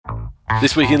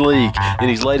This week in league, in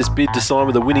his latest bid to sign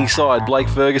with a winning side, Blake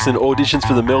Ferguson auditions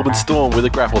for the Melbourne Storm with a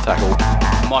grapple tackle.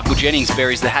 Michael Jennings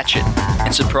buries the hatchet,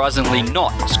 and surprisingly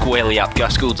not squarely up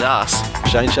Gus Gould's ass.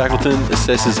 Shane Shackleton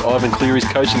assesses Ivan Cleary's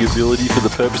coaching ability for the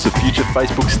purpose of future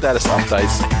Facebook status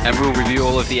updates. And we'll review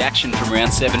all of the action from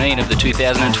round 17 of the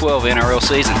 2012 NRL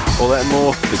season. All that and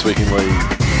more this week in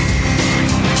league.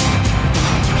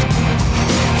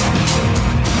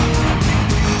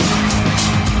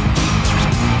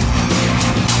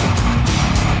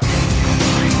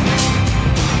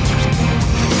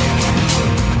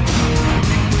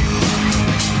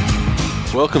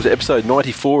 Welcome to episode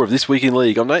 94 of This Week in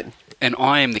League. I'm Nate. And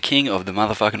I am the king of the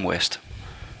motherfucking West.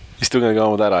 You're still going to go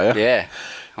on with that, are you? Yeah.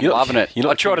 I'm loving it.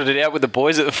 I trotted it out with the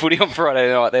boys at the footy on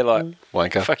Friday night. They're like, wanker.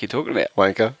 What the fuck are you talking about?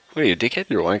 Wanker. What are you, a dickhead?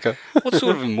 You're a wanker. What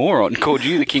sort of a moron called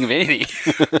you the king of anything?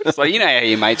 It's like, you know how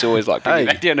your mates always like bring you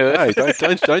back down to earth.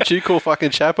 Hey, don't you call fucking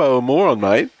Chapo a moron,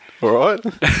 mate. All right?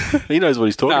 He knows what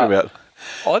he's talking about.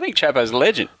 Oh, I think Chapo's a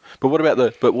legend. But what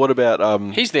about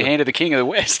He's the hand of the king of the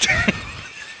West.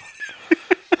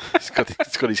 He's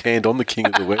got his hand on the king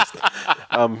of the West.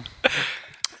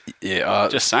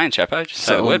 Just saying, Chapo. Just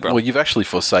say the word, bro. Well, you've actually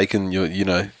forsaken you're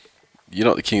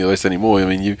not the king of the West anymore. I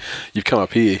mean, you've come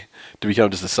up here to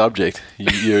become just a subject.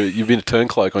 You've been a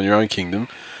turncloak on your own kingdom,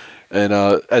 and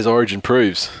as Origin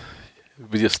proves,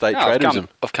 with your state traderism,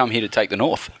 I've come here to take the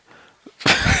North.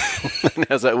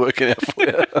 How's that working out for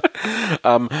you?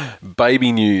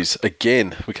 Baby news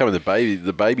again. We're coming to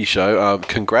the baby show.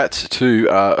 Congrats to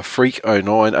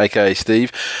Freak09, aka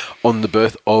Steve, on the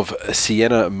birth of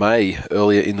Sienna May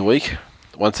earlier in the week.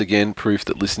 Once again, proof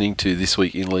that listening to This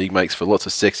Week in League makes for lots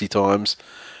of sexy times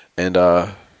and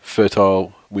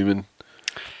fertile women,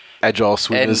 agile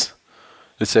swimmers,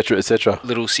 etc., etc.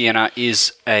 Little Sienna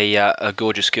is a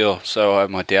gorgeous girl, so I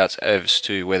have my doubts as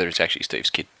to whether it's actually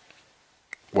Steve's kid.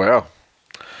 Wow.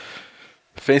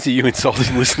 Fancy you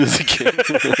insulting listeners again.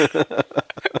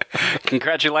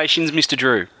 Congratulations, Mr.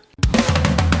 Drew.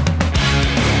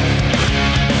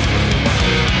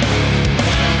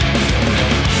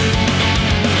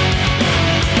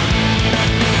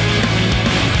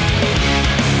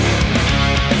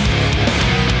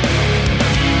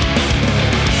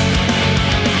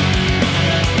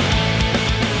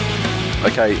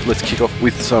 Okay, let's kick off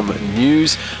with some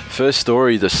news. First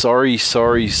story, the sorry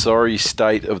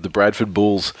state of the Bradford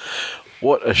Bulls.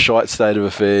 What a shite state of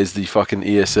affairs the fucking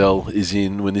ESL is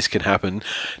in when this can happen.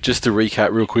 Just to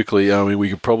recap real quickly, I mean, we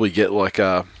could probably get like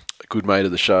a good mate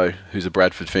of the show who's a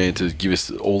Bradford fan to give us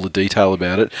all the detail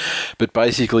about it. But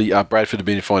basically, Bradford have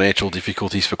been in financial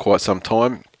difficulties for quite some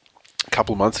time. A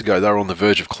couple of months ago, they were on the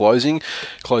verge of closing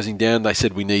down. They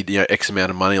said we need X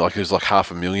amount of money, like it was like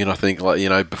 $500,000, I think,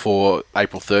 before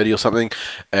April 30 or something,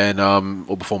 and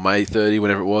or before May 30,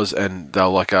 whenever it was. And they were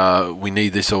like, we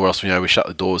need this, or else we shut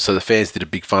the doors. So the fans did a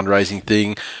big fundraising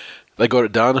thing. They got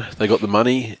it done. They got the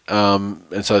money,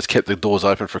 and so it's kept the doors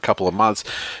open for a couple of months.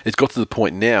 It's got to the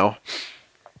point now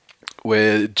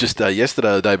where just yesterday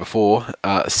or the day before,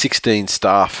 16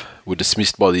 staff were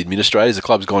dismissed by the administrators. The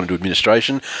club's gone into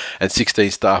administration, and 16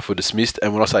 staff were dismissed.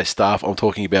 And when I say staff, I'm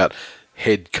talking about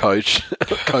head coach,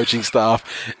 coaching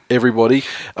staff, everybody.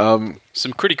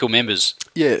 Some critical members.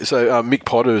 Yeah, so Mick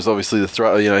Potter is obviously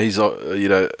he's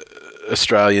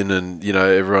Australian, and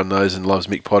everyone knows and loves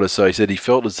Mick Potter. So he said he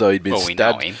felt as though he'd been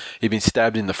stabbed. He'd been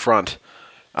stabbed in the front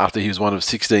after he was one of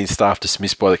 16 staff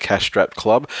dismissed by the cash-strapped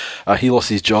club. He lost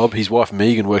his job. His wife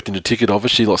Megan worked in a ticket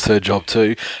office. She lost her job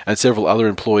too. And several other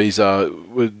employees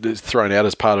were thrown out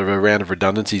as part of a round of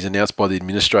redundancies announced by the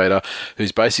administrator,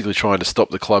 who's basically trying to stop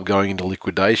the club going into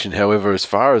liquidation. However, as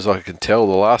far as I can tell,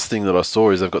 the last thing that I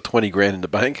saw is they've got 20 grand in the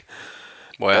bank.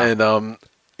 Wow. And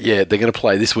they're going to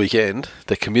play this weekend.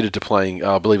 They're committed to playing,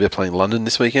 I believe they're playing London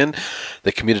this weekend.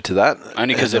 They're committed to that.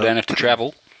 Only because they don't have to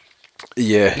travel.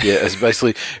 Yeah. As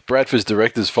basically, Bradford's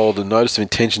directors filed a notice of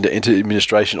intention to enter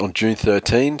administration on June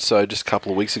 13, so just a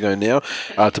couple of weeks ago now,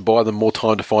 to buy them more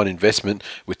time to find investment,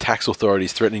 with tax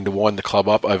authorities threatening to wind the club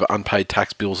up over unpaid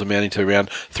tax bills amounting to around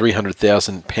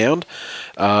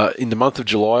 £300,000. In the month of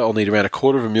July, I'll need around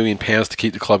 £250,000 to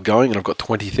keep the club going, and I've got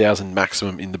 $20,000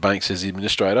 maximum in the bank, says the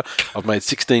administrator. I've made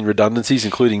 16 redundancies,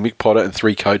 including Mick Potter and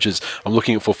 3 coaches. I'm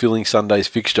looking at fulfilling Sunday's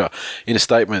fixture. In a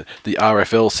statement, the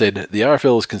RFL said, the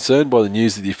RFL is concerned by the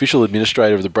news that the official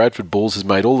administrator of the Bradford Bulls has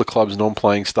made all the club's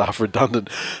non-playing staff redundant.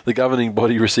 The governing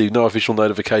body received no official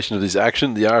notification of this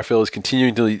action. The RFL is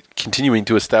continuing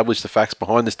to establish the facts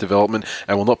behind this development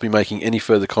and will not be making any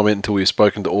further comment until we have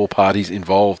spoken to all parties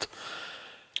involved.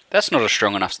 That's not a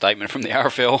strong enough statement from the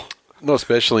RFL. Not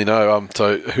especially, no.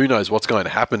 So who knows what's going to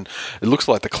happen? It looks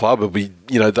like the club will be,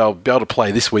 they'll be able to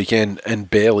play this weekend and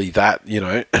barely that,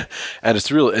 and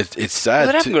it's real. It's sad.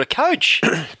 Well, they haven't got a coach.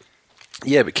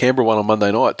 Yeah, but Canberra won on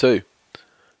Monday night too.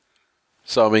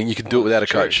 So I mean, you can do it without a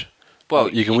coach. Well,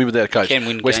 you can win without a coach. Can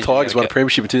win West games Tigers without won a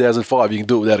premiership in 2005. You can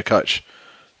do it without a coach.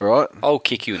 All right? I'll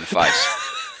kick you in the face.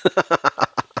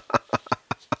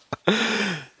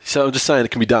 So I'm just saying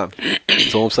it can be done.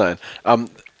 That's all I'm saying.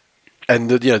 And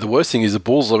the worst thing is the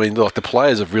Bulls. I mean, like the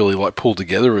players have really pulled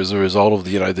together as a result of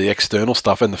the external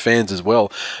stuff and the fans as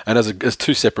well. And as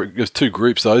two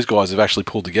groups, those guys have actually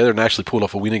pulled together and actually pulled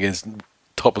off a win against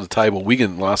top of the table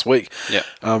Wigan last week. Yeah.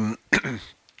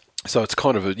 So it's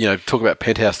kind of talk about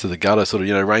penthouse to the gutter sort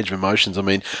of range of emotions. I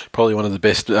mean, probably one of the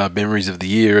best memories of the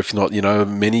year, if not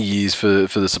many years for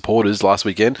the supporters. This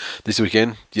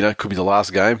weekend could be the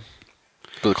last game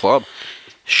for the club.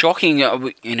 Shocking.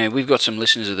 We've got some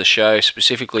listeners of the show,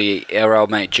 specifically our old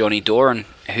mate Johnny Doran,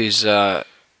 who's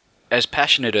as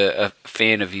passionate a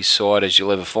fan of his side as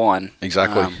you'll ever find.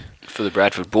 Exactly. For the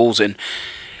Bradford Bulls, and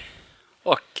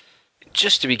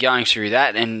just to be going through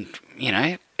that, and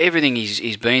everything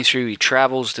he's been through. He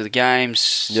travels to the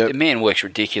games. Yep. The man works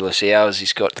ridiculous hours.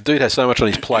 The dude has so much on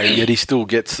his plate, yet he still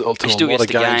gets to a lot of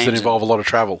games that involve a lot of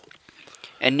travel.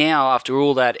 And now, after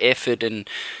all that effort and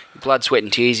blood, sweat,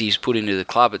 and tears he's put into the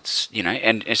club, it's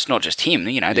and it's not just him.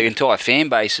 The entire fan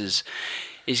base is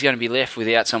going to be left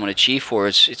without someone to cheer for.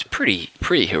 It's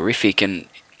pretty horrific, and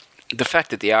the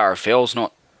fact that the RFL's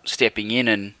not stepping in,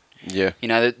 and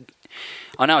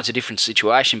I know it's a different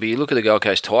situation, but you look at the Gold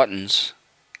Coast Titans.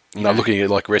 Looking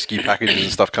at rescue packages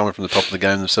and stuff coming from the top of the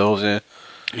game themselves, yeah.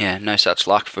 Yeah, no such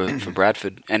luck for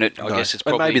Bradford, and I guess it's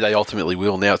probably. But maybe they ultimately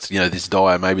will. Now it's this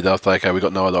dire. Maybe they'll say, okay, we've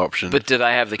got no other option. But do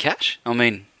they have the cash? I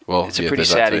mean, it's a pretty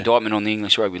sad indictment on the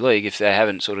English Rugby League if they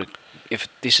haven't if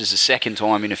this is the second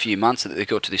time in a few months that they've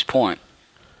got to this point.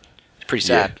 It's pretty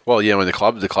sad. Yeah. Well, yeah, I mean the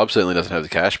club certainly doesn't have the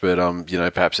cash, but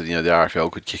perhaps the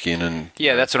RFL could kick in and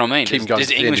that's what I mean. Does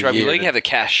the English Rugby League have the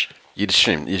cash? You'd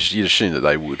assume that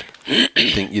they would.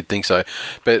 You'd think so.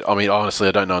 But, I mean, honestly,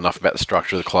 I don't know enough about the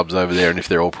structure of the clubs over there and if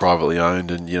they're all privately owned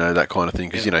and, that kind of thing.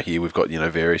 Because, here we've got,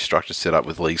 various structures set up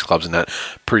with leagues, clubs and that.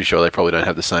 Pretty sure they probably don't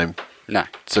have the same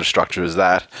sort of structure as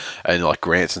that. And,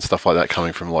 grants and stuff like that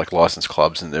coming from, licensed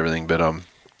clubs and everything. But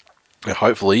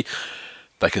hopefully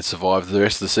they can survive the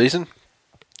rest of the season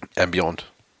and beyond.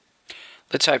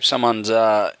 Let's hope someone's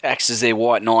acts as their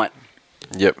white knight.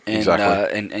 Yep,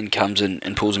 exactly. And comes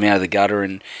and pulls them out of the gutter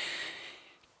and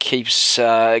keeps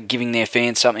giving their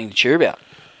fans something to cheer about.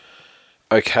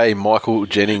 Okay, Michael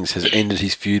Jennings has ended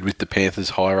his feud with the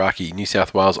Panthers hierarchy. New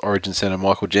South Wales Origin centre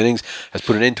Michael Jennings has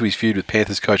put an end to his feud with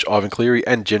Panthers coach Ivan Cleary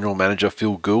and general manager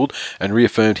Phil Gould and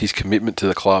reaffirmed his commitment to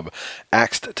the club.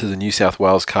 Axed to the New South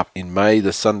Wales Cup in May,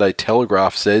 the Sunday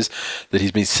Telegraph says that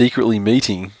he's been secretly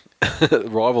meeting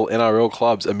rival NRL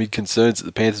clubs amid concerns that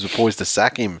the Panthers were poised to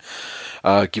sack him.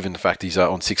 Given the fact he's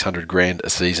on $600,000 a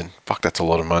season. Fuck, that's a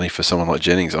lot of money for someone like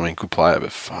Jennings. I mean, good player,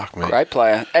 but fuck, man. Great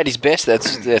player. At his best,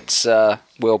 that's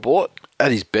well bought.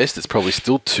 At his best, it's probably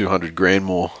still $200,000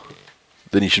 more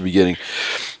than he should be getting.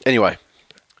 Anyway,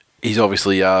 he's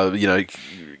obviously,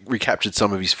 recaptured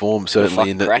some of his form, certainly.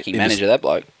 In the cracking manager, that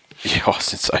bloke. Yeah,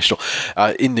 sensational.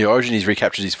 In the Origin, he's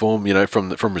recaptured his form,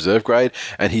 from reserve grade,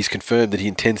 and he's confirmed that he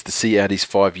intends to see out his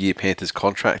 5-year Panthers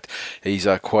contract. His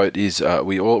quote is,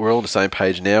 we're all on the same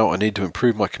page now. I need to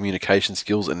improve my communication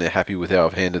skills, and they're happy with how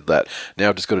I've handled that. Now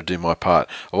I've just got to do my part.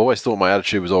 I've always thought my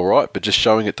attitude was all right, but just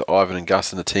showing it to Ivan and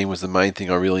Gus and the team was the main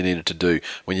thing I really needed to do.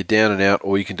 When you're down and out,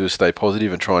 all you can do is stay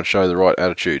positive and try and show the right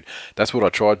attitude. That's what I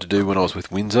tried to do when I was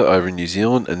with Windsor over in New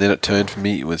Zealand, and then it turned for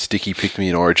me when Sticky picked me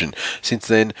in Origin. Since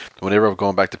then, whenever I've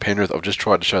gone back to Penrith, I've just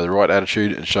tried to show the right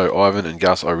attitude and show Ivan and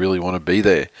Gus I really want to be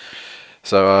there.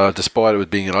 So, despite it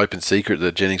being an open secret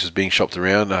that Jennings was being shopped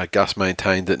around, Gus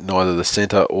maintained that neither the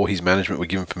centre or his management were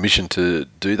given permission to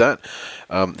do that.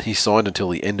 He signed until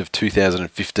the end of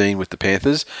 2015 with the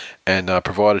Panthers, and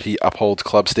provided he upholds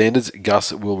club standards,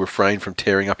 Gus will refrain from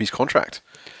tearing up his contract.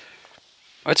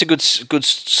 That's a good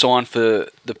sign for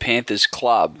the Panthers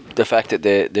club, the fact that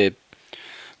they're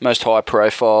most high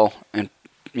profile and,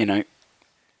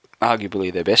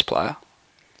 arguably their best player.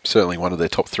 Certainly one of their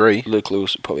top 3. Luke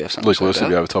Lewis would probably have something. Luke Lewis would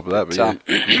be over top of that, but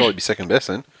he'd probably be second best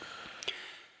then.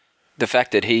 The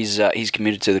fact that he's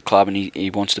committed to the club and he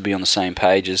wants to be on the same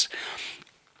page as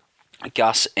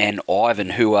Gus and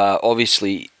Ivan, who are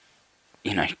obviously,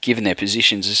 given their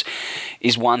positions,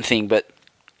 is one thing, but,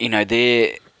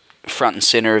 they're front and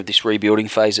centre of this rebuilding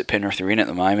phase that Penrith are in at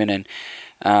the moment,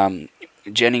 and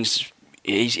Jennings,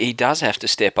 he does have to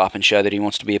step up and show that he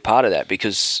wants to be a part of that,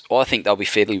 because I think they'll be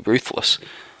fairly ruthless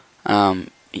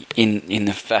in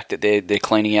the fact that they're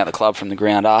cleaning out the club from the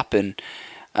ground up, and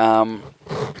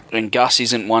Gus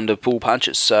isn't one to pull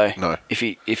punches. So No.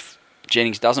 if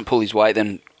Jennings doesn't pull his weight,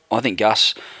 then I think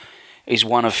Gus is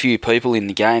one of few people in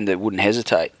the game that wouldn't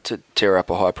hesitate to tear up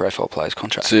a high-profile player's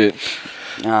contract. That's it.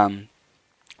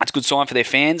 It's a good sign for their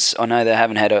fans. I know they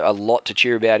haven't had a lot to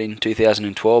cheer about in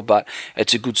 2012, but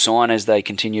it's a good sign as they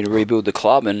continue to rebuild the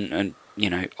club. And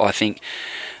I think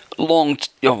long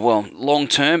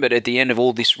term, but at the end of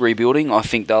all this rebuilding, I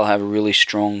think they'll have a really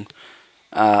strong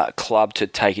club to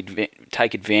take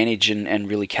advantage and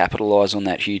really capitalise on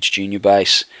that huge junior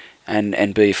base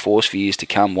and be a force for years to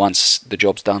come once the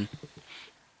job's done.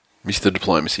 Mr.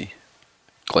 Diplomacy,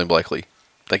 Glenn Blakely.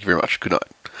 Thank you very much. Good night.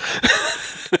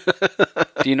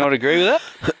 Do you not agree with that?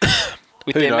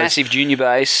 With Who their knows? massive junior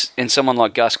base and someone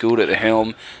like Gus Gould at the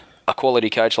helm, a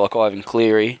quality coach like Ivan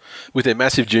Cleary. With their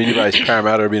massive junior base,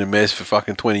 Parramatta have been a mess for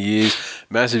fucking 20 years.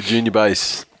 Massive junior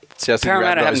base. South Sydney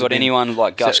Parramatta Rabbitohs haven't have got been- anyone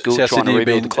like Gus Gould South trying to Sydney have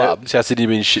rebuild been, the club. South Sydney have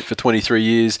been shit for 23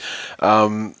 years.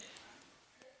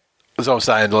 As I'm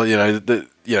saying, the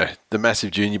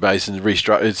massive junior base and the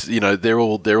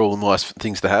restructure, they're all nice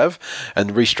things to have, and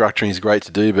the restructuring is great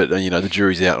to do. But the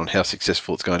jury's out on how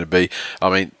successful it's going to be.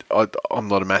 I mean, I'm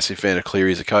not a massive fan of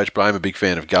Cleary as a coach, but I'm a big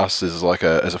fan of Gus as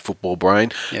a football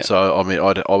brain. Yeah. So I mean,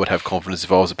 I would have confidence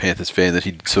if I was a Panthers fan that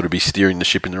he'd sort of be steering the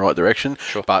ship in the right direction.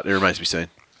 Sure. But it remains to be seen.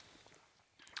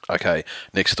 Okay,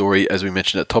 next story. As we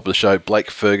mentioned at the top of the show, Blake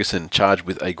Ferguson charged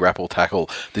with a grapple tackle.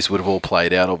 This would have all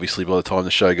played out, obviously, by the time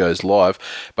the show goes live,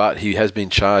 but he has been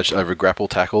charged over a grapple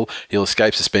tackle. He'll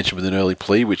escape suspension with an early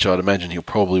plea, which I'd imagine he'll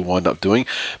probably wind up doing,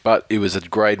 but it was a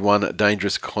Grade 1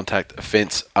 dangerous contact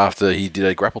offence after he did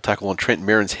a grapple tackle on Trent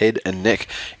Merrin's head and neck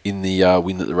in the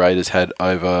win that the Raiders had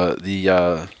over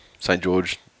the St.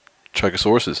 George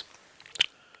Chokosauruses.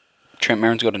 Trent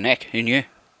Merrin's got a neck. Who knew?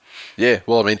 Yeah,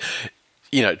 well, I mean,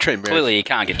 Trent Merrin... Clearly, you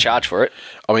can't get charged for it.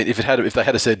 I mean, if they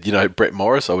had said, Brett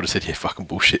Morris, I would have said, yeah, fucking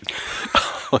bullshit,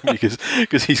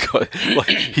 because he's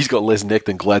got less neck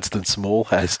than Gladstone Small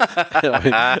has,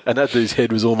 and that dude's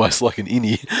head was almost like an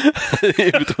innie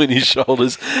in between his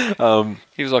shoulders.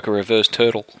 He was like a reverse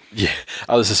turtle. Yeah,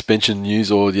 other suspension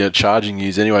news or charging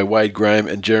news. Anyway, Wade Graham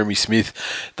and Jeremy Smith,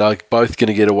 they're both going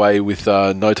to get away with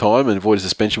no time and avoid a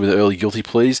suspension with early guilty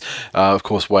pleas. Of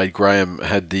course, Wade Graham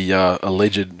had the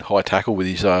alleged high tackle with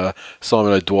his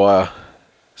Simon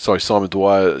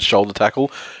Dwyer shoulder tackle,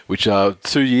 which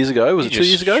 2 years ago, was it 2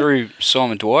 years ago? Threw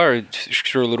Simon Dwyer,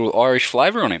 threw a little Irish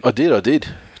flavour on him. I did,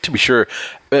 to be sure.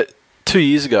 But 2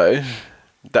 years ago,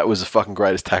 that was the fucking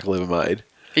greatest tackle ever made.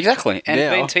 Exactly. And Now-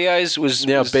 Ben Teo's was...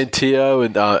 Now Ben Teo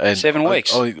and 7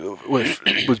 weeks. was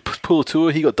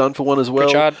Pulatua, he got done for one as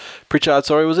well. Pritchard,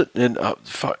 sorry, was it? And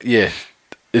yeah,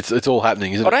 it's all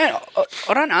happening, isn't it?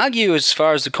 I don't argue as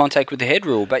far as the contact with the head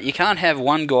rule, but you can't have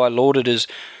one guy lauded as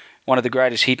one of the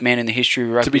greatest hitmen in the history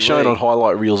of rugby To be shown league. on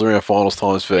highlight reels around finals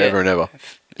times forever and ever.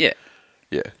 Yeah.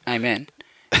 Yeah. Amen.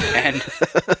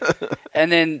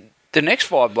 And then the next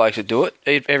 5 blokes that do it,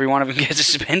 every one of them gets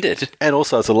suspended. And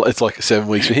also, it's like 7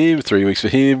 weeks for him, 3 weeks for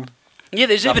him. Yeah,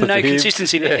 there's even Nothing no for him.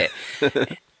 consistency there.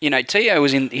 Teo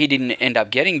was in. He didn't end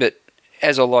up getting, but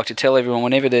as I like to tell everyone,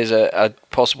 whenever there's a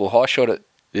possible high shot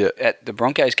at the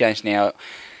Broncos games now,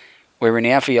 we're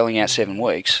renowned for yelling out 7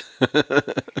 weeks.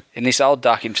 And this old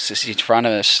duck in front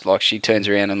of us, like, she turns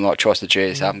around and tries to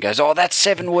cheer us up and goes, "Oh, that's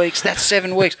 7 weeks. That's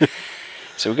 7 weeks."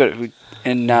 So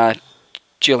and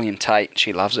Gillian Tate,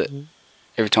 she loves it.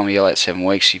 Every time we yell out 7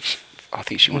 weeks, I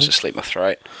think she wants to slit my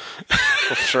throat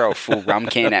or throw a full rum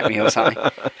can at me or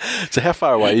something. So how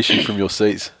far away is she from your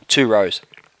seats? 2 rows.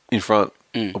 In front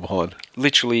or behind?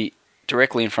 Literally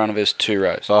directly in front of us, 2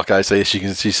 rows. Okay, so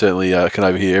she certainly can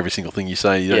overhear every single thing you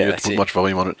say. You don't have to put much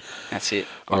volume on it. That's it.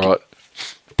 All right.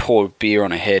 Pour beer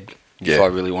on her head if Yeah. I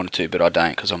really wanted to, but I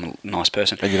don't because I'm a nice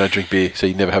person. And you don't drink beer, so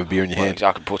you never have a beer in your hand.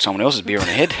 I could put someone else's beer on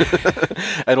her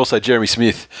head. And also Jeremy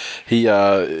Smith, he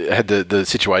had the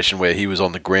situation where he was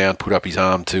on the ground, put up his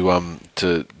arm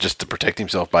to protect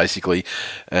himself basically,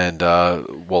 and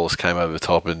Wallace came over the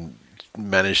top and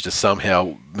managed to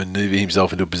somehow manoeuvre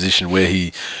himself into a position where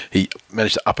he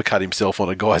managed to uppercut himself on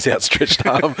a guy's outstretched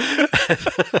arm.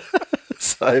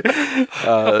 So,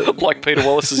 like Peter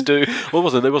Wallace's do. Well,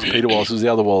 it wasn't Peter Wallace. It was the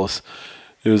other Wallace.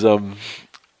 It was that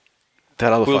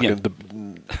other William.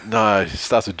 no, it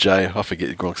starts with J. I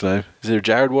forget Gronk's name. Is there a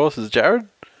Jared Wallace? Is it Jared?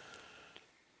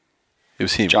 It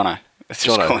was him. Jono. Let's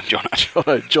just call him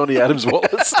Jono. Johnny Adams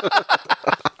Wallace.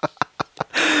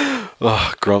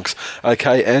 Oh, Gronks.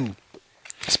 Okay, and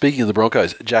speaking of the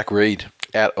Broncos, Jack Reed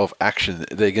out of action.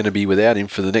 They're going to be without him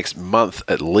for the next month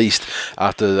at least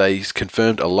after they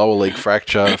confirmed a lower leg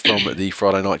fracture from the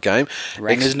Friday night game.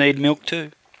 Rangers need milk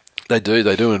too. They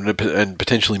do, and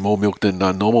potentially more milk than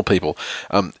normal people.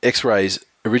 X-rays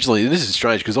originally, and this is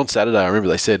strange because on Saturday I remember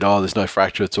they said, "Oh, there's no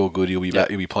fracture, it's all good. He'll be back,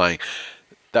 he'll be playing."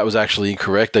 That was actually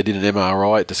incorrect. They did an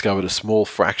MRI. It discovered a small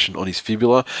fraction on his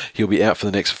fibula. He'll be out for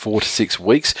the next 4 to 6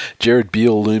 weeks. Jared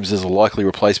Beale looms as a likely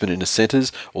replacement in the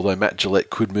centres, although Matt Gillette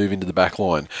could move into the back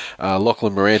line.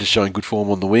 Lachlan Morant is showing good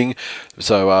form on the wing,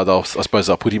 so I suppose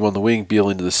they'll put him on the wing, Beale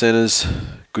into the centres.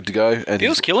 Good to go. And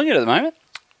Beale's killing it at the moment.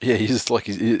 Yeah, he's just like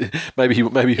maybe he'll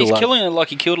killing it like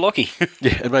he killed Lockie.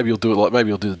 Yeah, and maybe he'll do it like maybe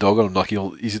he'll do the dog on him. Like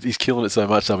he's killing it so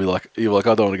much, he'll be like I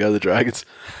don't want to go to the Dragons,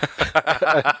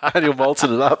 and he'll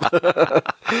Molson it up.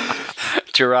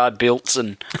 Gerard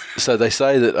Biltson. So they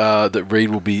say that Reid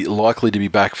will be likely to be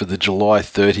back for the July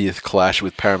 30th clash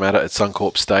with Parramatta at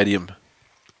Suncorp Stadium.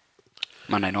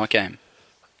 Monday night game.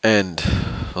 And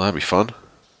that'd be fun.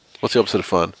 What's the opposite of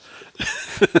fun?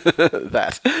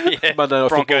 That. Yeah. Monday night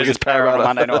football against Parramatta.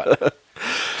 Monday night.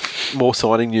 More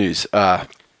signing news.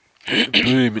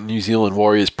 Boom, New Zealand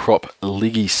Warriors prop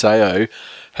Liggy Sayo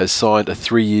has signed a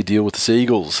 3-year deal with the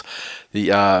Seagulls. The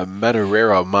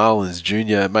Manureira Marlins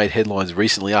Jr. made headlines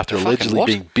recently after allegedly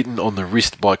being bitten on the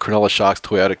wrist by Cronulla Sharks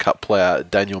Toyota Cup player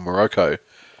Daniel Morocco.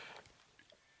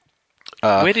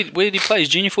 Where did he play his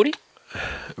junior footy?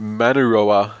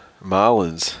 Manureira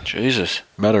Marlins. Jesus.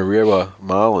 Manureira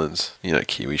Marlins.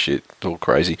 Kiwi shit. It's all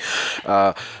crazy.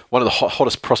 One of the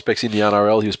hottest prospects in the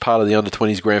NRL. He was part of the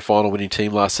under-20s grand final winning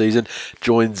team last season.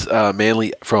 Joins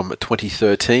Manly from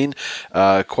 2013.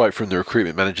 Quote from the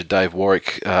recruitment manager Dave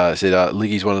Warwick said,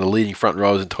 Liggy's one of the leading front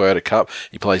rowers in Toyota Cup.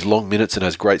 He plays long minutes and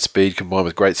has great speed combined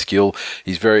with great skill.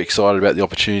 He's very excited about the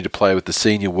opportunity to play with the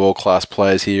senior world-class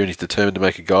players here and he's determined to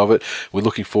make a go of it. We're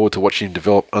looking forward to watching him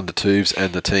develop under 2s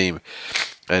and the team.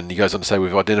 And he goes on to say,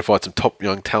 we've identified some top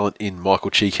young talent in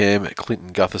Michael Cheekham,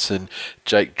 Clinton Gutherson,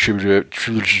 Jake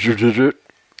Tribojevic,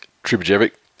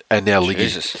 and now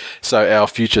Liggy. So our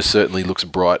future certainly looks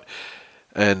bright.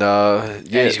 And and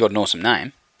he's got an awesome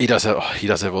name. He does have.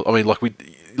 I mean, like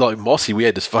Mossy, we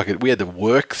had to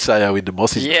work Sayo into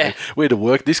Mossy's name. We had to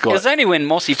work this guy. It was only when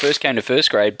Mossy first came to first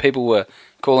grade, people were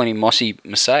calling him Mossy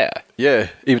Messiah. Yeah,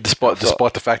 even despite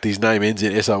the fact his name ends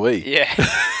in SOE. Yeah,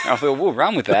 I thought we'll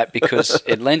run with that because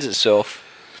it lends itself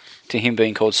to him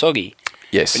being called Soggy.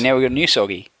 Yes, but now we've got a new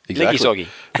Soggy, exactly. Liggy Soggy,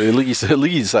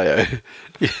 Liggy Sayo.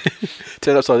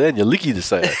 Turn upside down, you're Liggy the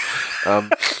Sayo.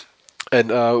 And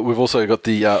we've also got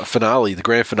the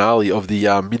grand finale of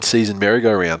the mid-season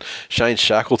merry-go-round. Shane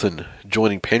Shackleton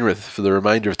joining Penrith for the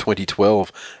remainder of 2012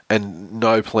 and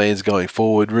no plans going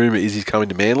forward. Rumour is he's coming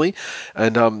to Manly.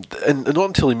 And not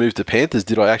until he moved to Panthers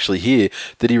did I actually hear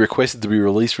that he requested to be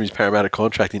released from his Parramatta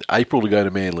contract in April to go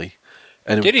to Manly.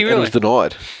 And did he really? And it was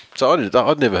denied. So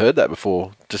I'd never heard that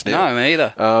before just now. No, me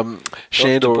either.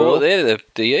 Shandor Earl. There,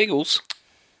 the Eagles.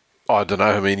 I don't know.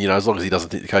 I mean, as long as he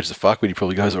doesn't think the coach is a fuckwit, he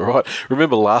probably goes all right.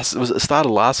 Remember was it the start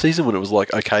of last season when it was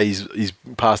like, okay, he's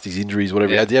past his injuries,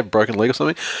 whatever. Yeah. Did he have a broken leg or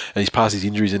something? And he's past his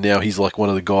injuries, and now he's like one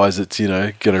of the guys that's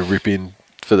going to rip in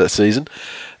for that season.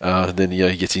 And then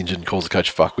he gets injured and calls the coach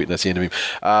a fuckwit, and that's the end of him.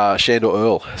 Shandor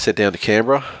Earl sent down to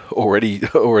Canberra,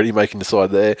 already making the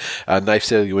side there. Naif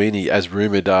Seliuini, as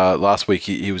rumoured last week,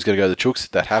 he was going to go to the Chooks.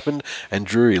 That happened. And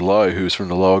Drury Lowe, who was from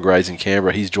the lower grades in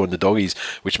Canberra, he's joined the Doggies,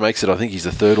 which makes it, I think he's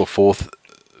the third or fourth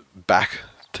back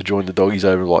to join the Doggies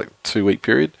over like 2-week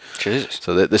period. Jesus.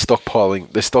 So they're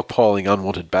stockpiling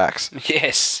unwanted backs.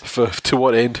 Yes. To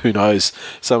what end? Who knows?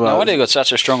 No wonder they've got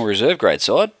such a strong reserve grade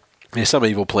side. Yeah, some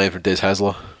evil plan from Des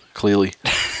Hasler, clearly.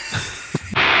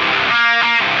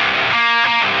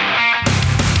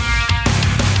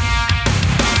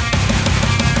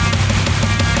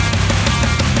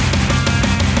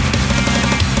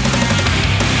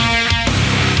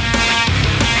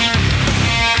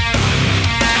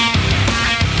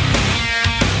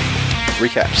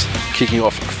 Recaps. Kicking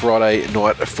off Friday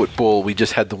night football. We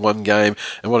just had the one game,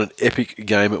 and what an epic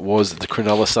game it was. The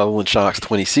Cronulla Sutherland Sharks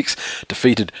 26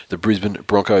 defeated the Brisbane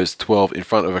Broncos 12 in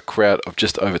front of a crowd of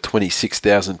just over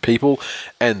 26,000 people,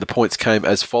 and the points came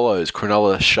as follows.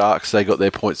 Cronulla Sharks, they got their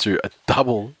points through a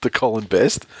double to Colin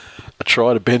Best, a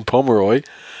try to Ben Pomeroy,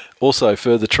 also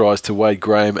further tries to Wade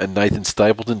Graham and Nathan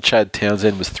Stapleton. Chad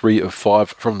Townsend was 3 of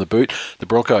 5 from the boot. The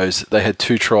Broncos, they had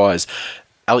 2 tries.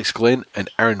 Alex Glenn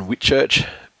and Aaron Whitchurch.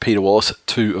 Peter Wallace,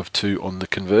 2 of 2 on the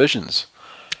conversions.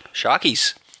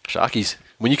 Sharkies.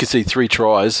 When you can see 3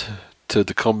 tries to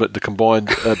the combined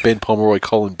Ben Pomeroy,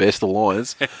 Colin Best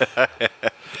alliance.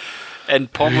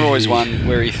 And Pomeroy's one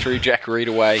where he threw Jack Reed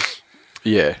away.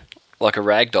 Yeah. Like a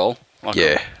rag doll.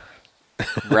 Yeah.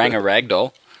 rang a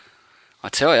ragdoll. I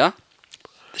tell you,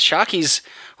 the Sharkies,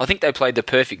 I think they played the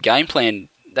perfect game plan.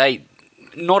 They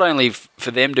not only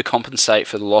for them to compensate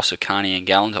for the loss of Carney and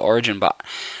Gallen to Origin, but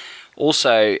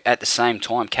also at the same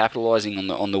time capitalising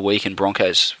on the weakened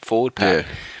Broncos forward pack.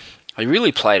 Yeah. They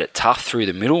really played it tough through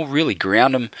the middle, really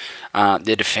ground them.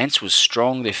 Their defence was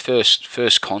strong. Their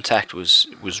first contact was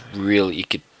really, you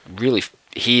could really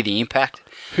hear the impact.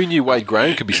 Who knew Wade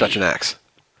Graham could be such an axe?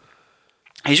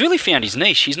 He's really found his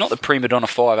niche. He's not the prima donna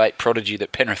 5'8" prodigy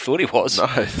that Penrith thought he was. No,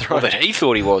 or that he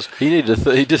thought he was. He needed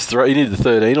the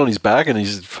 13 on his back, and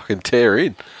he's fucking tear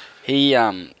in.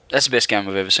 That's the best game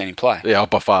I've ever seen him play. Yeah,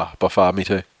 by far, me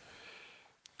too.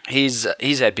 He's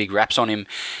had big raps on him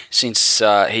since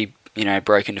he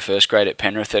broke into first grade at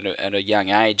Penrith at a young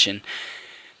age, and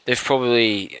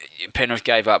Penrith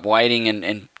gave up waiting,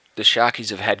 and the Sharkies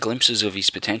have had glimpses of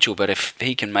his potential. But if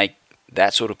he can make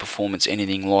that sort of performance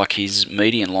anything like his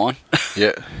median line,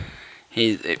 yeah,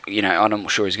 I'm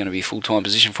not sure he's going to be a full-time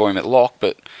position for him at lock,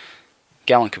 but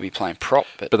Gallen could be playing prop.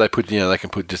 But they can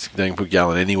put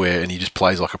Gallen anywhere, and he just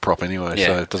plays like a prop anyway. Yeah.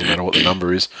 So it doesn't matter what the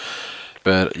number is.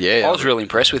 But yeah, I was really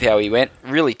impressed with how he went.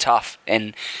 Really tough,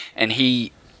 and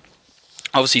he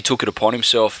obviously took it upon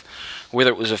himself,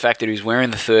 whether it was the fact that he was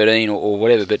wearing the 13 or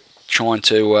whatever, but trying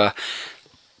to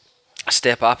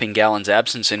step up in Gallen's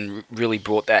absence and really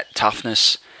brought that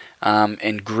toughness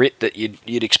and grit that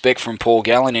you'd expect from Paul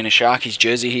Gallen in a Sharkies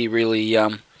jersey. He really,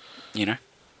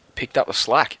 picked up the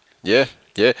slack. Yeah,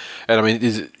 and I mean,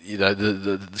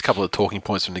 the couple of talking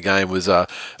points from the game was,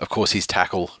 of course, his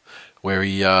tackle where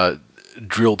he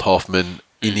drilled Hoffman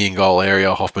in the in-goal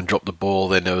area. Hoffman dropped the ball.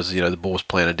 Then there was, the ball was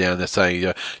planted down. They're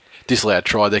saying disallowed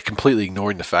try. They're completely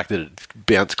ignoring the fact that it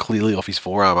bounced clearly off his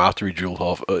forearm after he drilled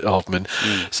Hoffman.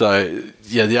 So,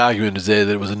 yeah, the argument is there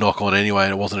that it was a knock-on anyway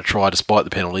and it wasn't a try despite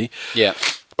the penalty. Yeah.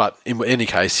 But in any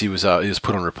case, he was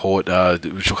put on report,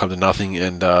 which will come to nothing,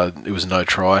 and it was no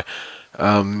try.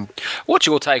 What's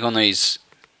your take on these?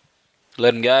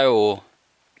 Let him go, or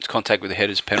contact with the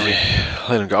head as a penalty?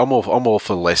 Let him go. I'm all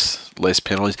for less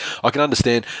penalties. I can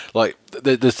understand, like,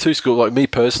 there's two schools. Like, me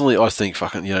personally, I think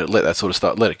fucking, let that sort of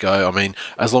stuff, let it go. I mean,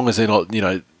 as long as they're not,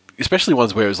 especially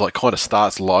ones where it's like kind of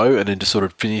starts low and then just sort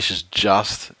of finishes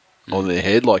just on their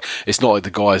head. Like, it's not like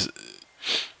the guy's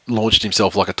launched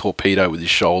himself like a torpedo with his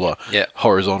shoulder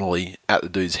horizontally at the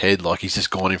dude's head. Like, he's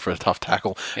just gone in for a tough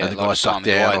tackle and the guy's stuck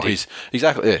down. Or he's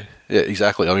exactly. Yeah,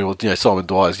 exactly. I mean, Simon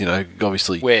Dyer's,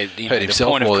 obviously hurt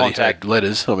himself more than he had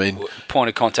letters. I mean, point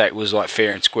of contact was like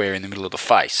fair and square in the middle of the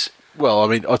face. Well, I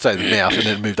mean, I'd say the mouth, and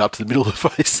then it moved up to the middle of the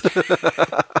face.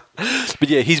 But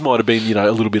yeah, his might have been,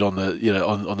 a little bit on the,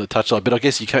 on the touchline. But I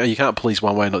guess you can't police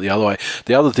one way, not the other way.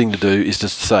 The other thing to do is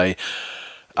just to say,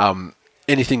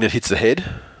 anything that hits the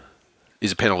head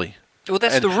is a penalty. Well,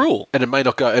 that's the rule. And it may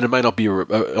not go, and it may not be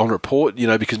on report,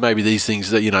 because maybe these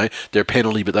things that, they're a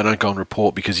penalty, but they don't go on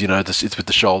report because, it's with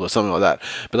the shoulder or something like that.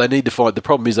 But they need to find, the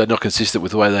problem is they're not consistent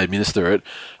with the way they administer it.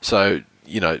 So,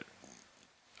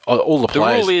 all the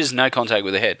players. The rule is no contact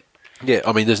with the head. Yeah,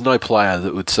 I mean, there's no player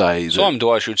that would say Simon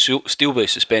Dwyer should still be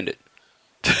suspended.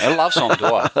 I love Simon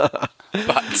Dwyer,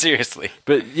 but seriously.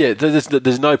 But yeah,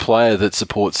 there's no player that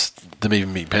supports them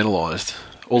even being penalised.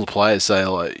 All the players say,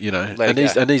 like,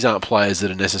 and these aren't players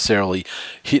that are necessarily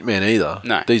hitmen either.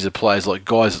 No, these are players like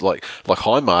guys like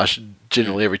Highmarsh.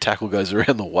 Generally, every tackle goes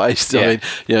around the waist. Yeah. I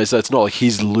mean, so it's not like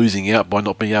he's losing out by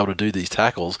not being able to do these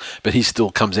tackles, but he still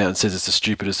comes out and says it's the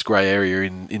stupidest grey area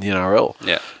in the NRL.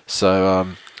 Yeah.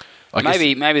 So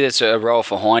maybe that's a role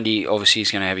for Hindy. Obviously,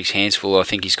 he's going to have his hands full. I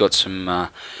think he's got some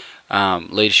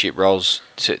leadership roles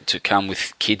to come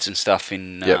with kids and stuff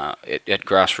at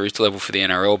grassroots level for the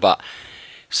NRL, but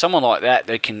someone like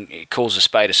that can calls a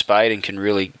spade and can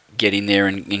really get in there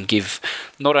and give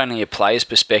not only a player's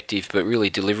perspective but really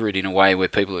deliver it in a way where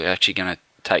people are actually going to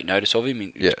take notice of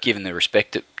him, given the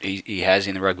respect that he has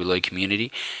in the rugby league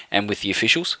community and with the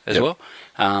officials as well.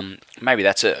 Maybe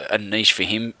that's a niche for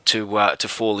him to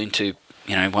fall into,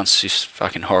 once this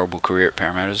fucking horrible career at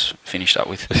Parramatta's finished up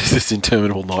with. This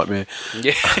interminable nightmare.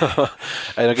 Yeah.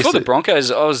 And I guess for the Broncos,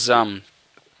 I was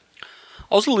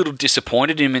a little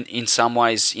disappointed in some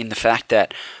ways in the fact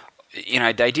that,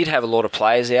 they did have a lot of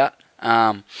players out,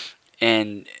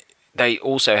 and they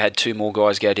also had two more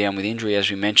guys go down with injury, as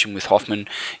we mentioned, with Hoffman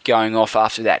going off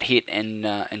after that hit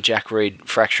and Jack Reed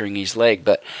fracturing his leg.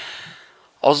 But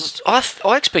I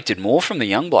expected more from the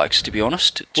young blokes, to be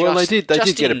honest. Well, they did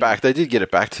get it back. They did get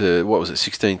it back to,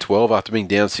 16-12 after being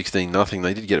down 16-0.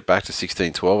 They did get it back to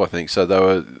 16-12, I think.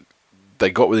 So they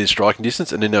got within striking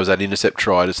distance, and then there was that intercept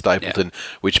try to Stapleton,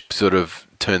 which sort of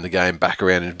turned the game back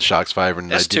around in the Sharks' favour.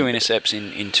 That's two intercepts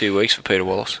in 2 weeks for Peter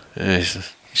Wallace. Yeah,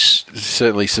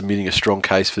 Certainly submitting a strong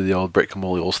case for the old Brett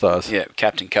Camorley All-Stars. Yeah,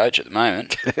 captain coach at the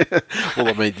moment. Well,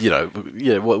 I mean,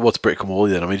 what's Brett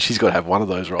Camorley then? I mean, she's got to have one of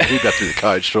those roles. He'd have to be the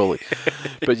coach, surely.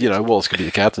 But, Wallace could be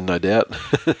the captain, no doubt.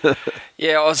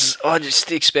 Yeah, I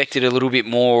just expected a little bit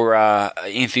more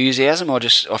enthusiasm. I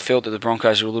felt that the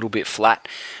Broncos were a little bit flat.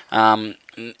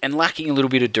 And lacking a little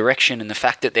bit of direction, and the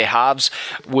fact that their halves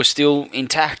were still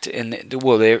intact, and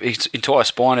their entire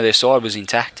spine of their side was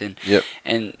intact, and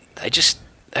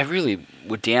they really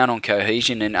were down on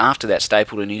cohesion. And after that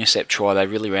Stapleton intercept try, they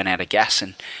really ran out of gas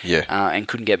and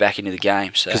couldn't get back into the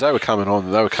game. So because they were coming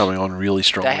on really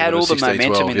strong. They had all the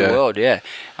momentum in the world,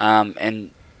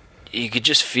 and you could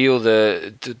just feel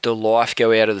the life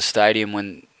go out of the stadium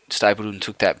when Stapleton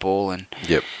took that ball,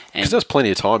 because there's plenty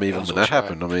of time even when that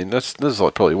happened. I mean, there's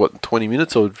like probably 20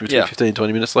 minutes or 15,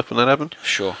 20 minutes left when that happened.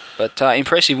 Sure, but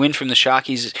impressive win from the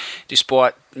Sharkies,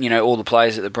 despite all the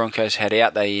players that the Broncos had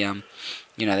out. They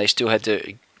they still had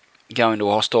to go into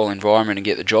a hostile environment and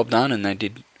get the job done, and they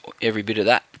did every bit of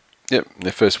that. Yep,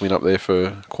 their first win up there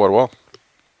for quite a while.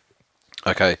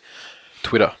 Okay,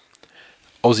 Twitter.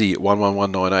 Aussie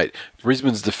 11198.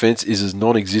 Brisbane's defence is as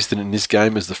non-existent in this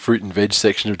game as the fruit and veg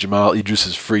section of Jamal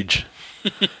Idris's fridge.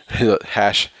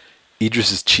 Hash,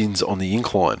 Idris's chin's on the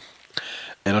incline.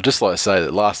 And I'd just like to say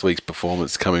that last week's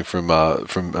performance coming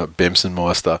from Bemson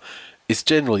Meister,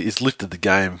 it's lifted the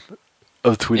game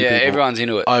of Twitter. Yeah, people. Everyone's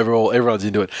into it. Overall, everyone's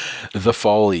into it. The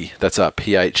Foley, that's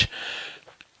PH.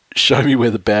 Show me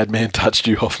where the bad man touched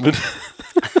you, Hoffman.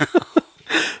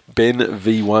 Ben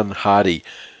V1 Hardy.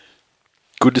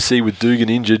 Good to see with Dugan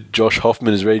injured, Josh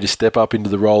Hoffman is ready to step up into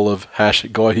the role of Hash,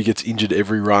 guy who gets injured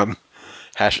every run.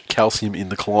 Hash, calcium in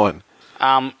decline.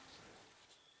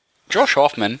 Josh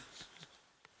Hoffman,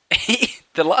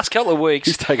 the last couple of weeks...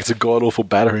 He's taken some god-awful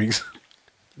batterings.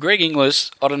 Greg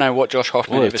Inglis, I don't know what Josh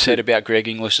Hoffman ever said about Greg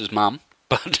Inglis's mum,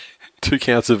 but... 2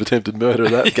 counts of attempted murder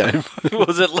in that game. It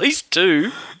was at least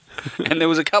 2, and there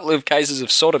was a couple of cases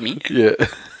of sodomy. Yeah.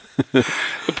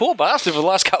 The poor bastard for the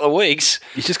last couple of weeks.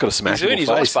 He's just got a smashable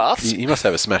face. He must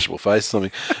have a smashable face or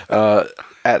something.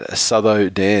 At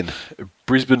Southo Dan,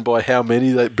 Brisbane by how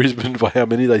many?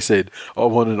 They said. I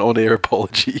want an on-air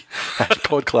apology. Hash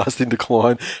podcast in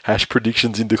decline. Hash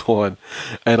predictions in decline.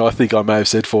 And I think I may have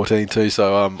said 14 too.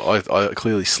 So I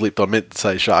clearly slipped. I meant to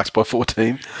say Sharks by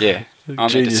 14. Yeah, I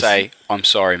meant to say I'm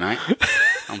sorry, mate.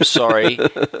 I'm sorry.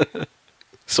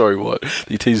 Sorry, what?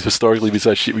 The team's historically been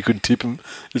so shit we couldn't tip him.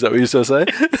 Is that what you're supposed to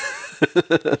say?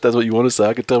 That's what you want to say.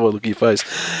 I can tell by the look at your face.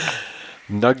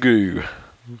 Nagu.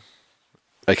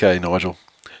 Okay, Nigel.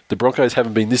 The Broncos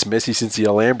haven't been this messy since the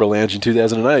Alhambra Lounge in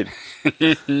 2008.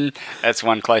 That's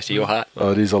one close to your heart.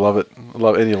 Oh, it is. I love it. I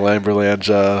love any Alhambra Lounge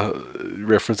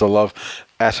reference. I love.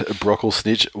 At Brockle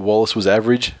Snitch, Wallace was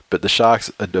average, but the Sharks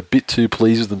are a bit too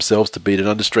pleased with themselves to beat an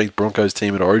understrength Broncos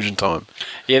team at Origin time.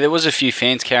 Yeah, there was a few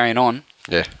fans carrying on.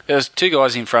 Yeah. There was 2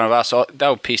 guys in front of us. They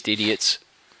were pissed idiots.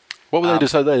 What were they to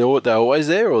say? They're always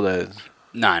there, or they?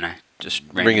 No. Just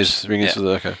ringers.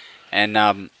 Okay.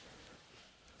 And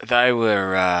they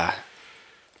were,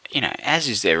 as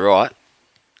is their right,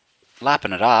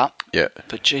 lapping it up. Yeah.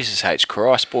 But Jesus H.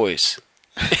 Christ, boys.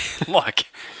 Like,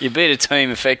 you beat a team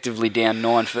effectively down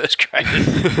 9 first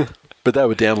graders. But they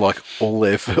were down like all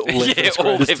their first graders.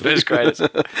 All their first graders.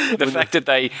 The fact that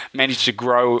they managed to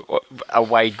grow a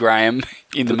Wade Graham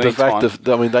in the meantime.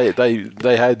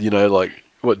 They had,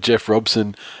 Jeff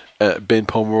Robson, Ben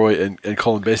Pomeroy and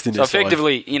Colin Best in their side. So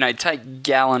effectively, take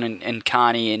Gallen and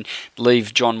Carney and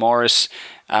leave John Morris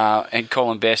and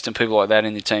Colin Best and people like that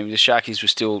in the team. The Sharkies were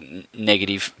still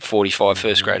negative 45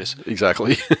 first graders.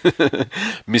 Exactly.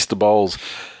 Mr. Bowles.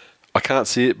 I can't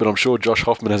see it, but I'm sure Josh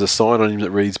Hoffman has a sign on him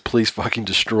that reads, "Please fucking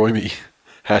destroy me."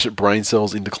 Hash at brain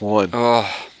cells in decline.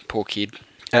 Oh, poor kid.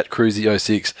 At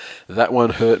Cruzy06, that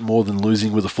one hurt more than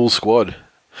losing with a full squad.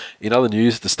 In other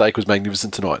news, the steak was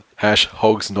magnificent tonight. Hash,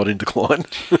 hogs not in decline.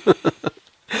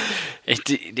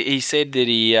 He said that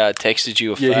he texted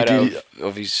you a photo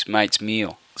of his mate's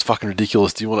meal. It's fucking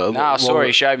ridiculous. Do you want to... No, sorry,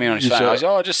 he showed me on his phone. I was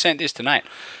I just sent this tonight.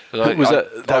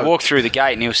 I walked through the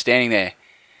gate and he was standing there.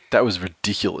 That was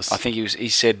ridiculous. I think he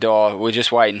said, we're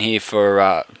just waiting here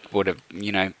for,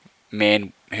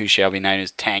 man who shall be known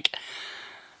as Tank.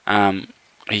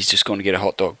 He's just going to get a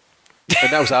hot dog.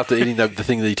 And that was after eating the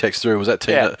thing that he texted through. Was that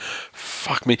team? Yeah.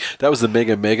 Fuck me. That was the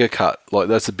mega cut. Like,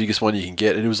 that's the biggest one you can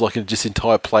get. And it was like just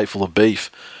entire plate full of beef.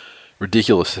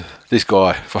 Ridiculous. This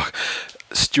guy, fuck.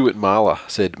 Stuart Marler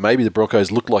said, maybe the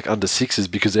Broncos look like under sixes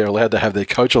because they're allowed to have their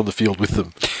coach on the field with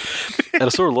them. And I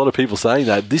saw a lot of people saying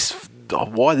that.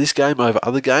 Why this game over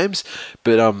other games?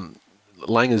 But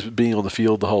Langer's being on the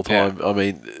field the whole time. Yeah. I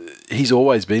mean, he's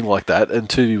always been like that, and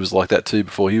Tuvey was like that too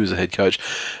before he was a head coach.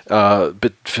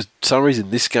 But for some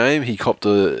reason, this game, he copped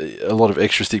a lot of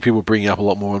extra stick. People bringing up a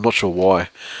lot more. I'm not sure why.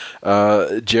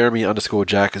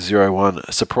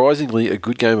 Jeremy_Jack01. Surprisingly, a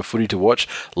good game of footy to watch.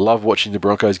 Love watching the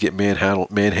Broncos get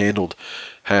manhandled.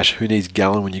 Hash, who needs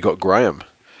Gallen when you got Graham?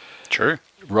 True.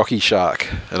 Rocky Shark,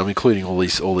 and I'm including all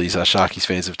these Sharkies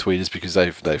fans of tweeters because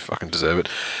they fucking deserve it.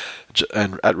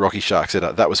 And at Rocky Shark said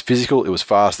that was physical, it was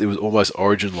fast, it was almost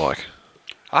Origin-like.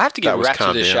 I have to give rap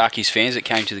to the Sharkies fans that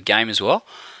came to the game as well.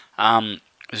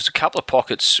 There's a couple of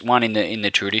pockets, one in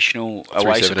the traditional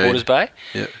away supporters bay,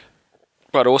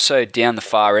 but also down the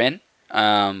far end.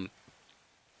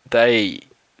 They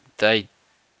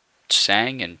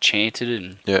sang and chanted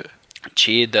and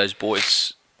cheered those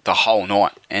boys the whole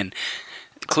night, and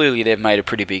clearly they've made a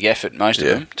pretty big effort, most of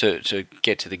them, to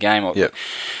get to the game. I'm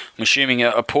assuming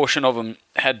a portion of them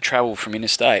had travelled from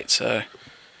interstate, so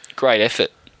great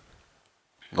effort.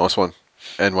 Nice one.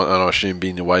 And I assume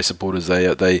being away supporters,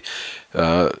 they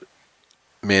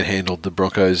manhandled the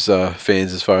Broncos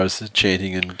fans as far as the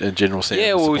chanting and general sound.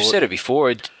 Yeah, well, we've said it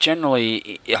before. In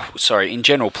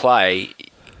general play,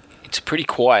 it's pretty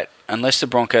quiet unless the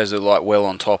Broncos are like well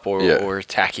on top or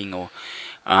attacking or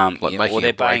or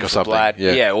they're baying for blood.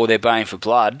 Or they're baying for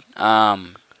blood.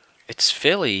 It's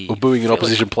fairly... Or booing an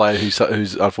opposition player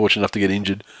who's unfortunate enough to get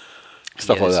injured.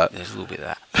 Stuff like that. There's a little bit of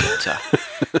that.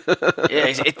 But,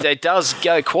 it does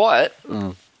go quiet.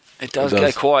 It does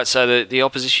go quiet, so the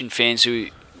opposition fans who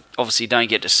obviously don't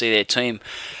get to see their team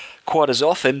quite as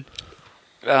often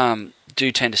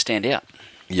do tend to stand out.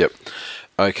 Yep.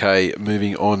 Okay,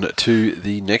 moving on to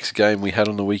the next game we had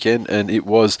on the weekend, and it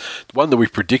was one that we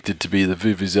predicted to be the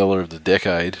Vuvuzela of the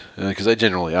decade, because they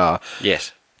generally are.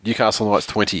 Yes. Newcastle Knights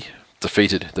 20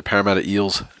 defeated the Parramatta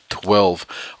Eels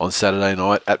 12 on Saturday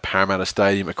night at Parramatta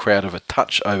Stadium, a crowd of a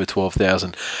touch over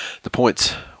 12,000. The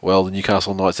points, well, the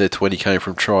Newcastle Knights, their 20 came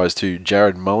from tries to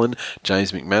Jared Mullen,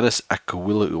 James McManus,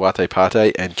 Akawila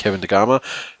Uate-Pate and Kevin DeGama.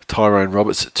 Tyrone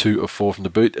Roberts, 2 of 4 from the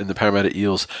boot, and the Parramatta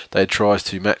Eels, they had tries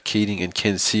to Matt Keating and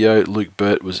Ken Seo. Luke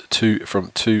Burt was 2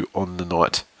 from 2 on the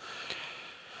night.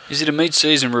 Is it a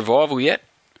mid-season revival yet?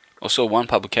 I saw one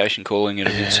publication calling it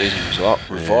a mid-season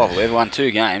revival. They've won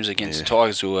 2 games against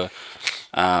Tigers who were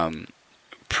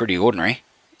pretty ordinary,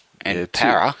 and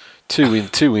Para. Two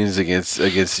wins against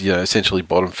essentially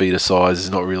bottom feeder sides is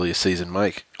not really a season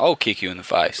make. I'll kick you in the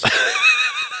face.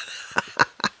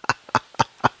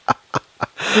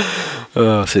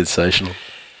 Oh, sensational.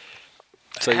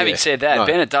 So, having said that,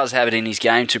 Bennett does have it in his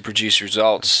game to produce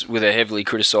results with a heavily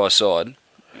criticised side.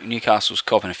 Newcastle's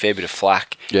copping a fair bit of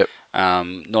flack. Yep.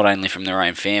 Not only from their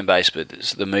own fan base, but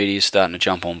the media's starting to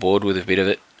jump on board with a bit of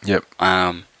it. Yep.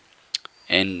 And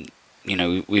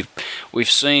we've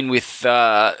seen with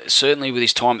certainly with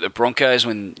his time at the Broncos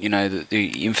when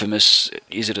the infamous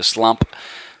is it a slump.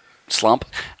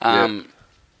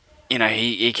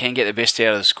 He can get the best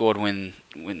out of the squad when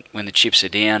the chips are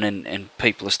down and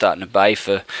people are starting to bay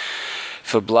for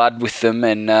blood with them,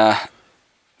 and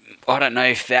I don't know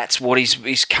if that's what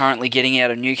he's currently getting out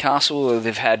of Newcastle, or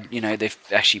they've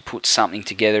actually put something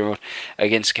together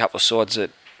against a couple of sides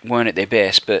that weren't at their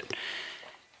best, but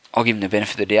I'll give him the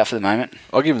benefit of the doubt for the moment.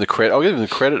 I'll give him the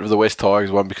credit of the West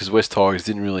Tigers one, because West Tigers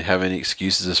didn't really have any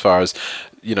excuses as far as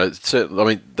certainly. I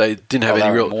mean, they didn't have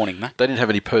they didn't have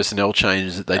any personnel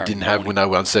changes that they didn't have when they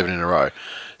won 7 in a row.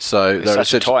 So they're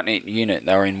such a tight-knit unit.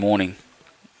 They were in mourning.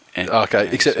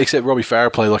 Except Robbie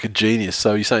Farah played like a genius.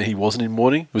 So you're saying he wasn't in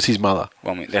mourning? It was his mother.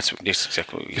 Well, I mean, that's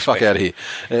exactly what you get. Fuck out of here.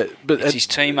 It's his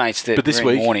teammates that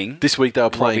were in mourning. This week they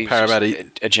were playing Parramatta.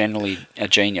 A genius.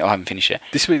 I haven't finished yet.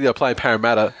 This week they were playing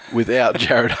Parramatta without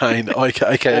Jared Hayne,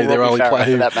 aka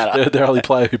their only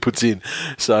player who puts in.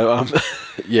 So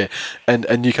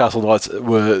and Newcastle Knights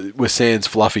were sans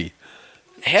Fluffy.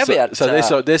 How about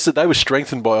they were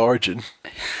strengthened by Origin.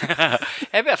 How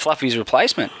about Fluffy's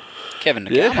replacement? Kevin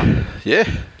Nagama. Yeah,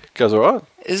 goes all right.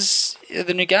 Is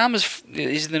the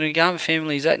Nagama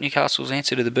family, is that Newcastle's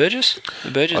answer to the Burgess? I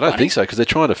don't think so, because they're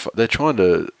trying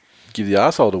to give the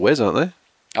arsehole to Wes, aren't they?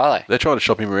 Are they? They're trying to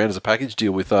shop him around as a package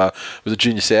deal with a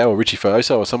Junior Sau or Richie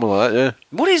Fa'oso or someone like that. Yeah.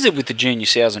 What is it with the Junior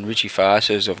Saus and Richie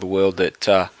Fa'osos of the world that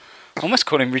I almost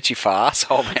called him Richie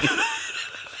Fa'arsehole, man?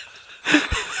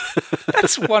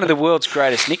 That's one of the world's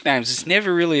greatest nicknames. It's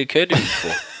never really occurred to me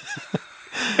before.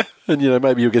 And,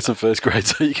 maybe you'll get some first grade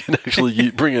so you can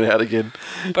actually bring it out again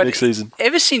next season.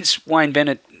 Ever since Wayne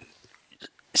Bennett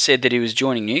said that he was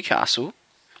joining Newcastle,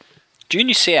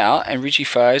 Junior Sau and Richie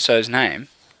Fa'oso's name,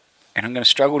 and I'm going to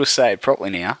struggle to say it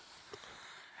properly now,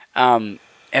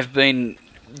 have been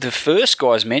the first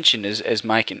guys mentioned as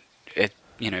making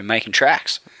making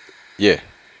tracks. Yeah.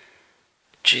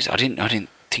 Jeez, I didn't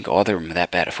think either of them were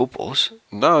that bad at footballers.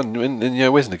 No, and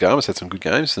Wes Nagama's had some good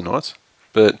games tonight.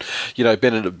 But,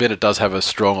 Bennett does have a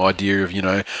strong idea of,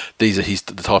 these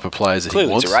are the type of players that Clearly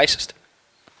he wants. He's a racist.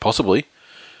 Possibly.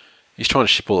 He's trying to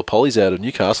ship all the pollies out of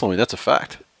Newcastle. I mean, that's a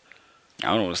fact.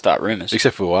 I don't want to start rumours.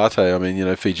 Except for Uarte. I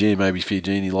mean, Fijian, maybe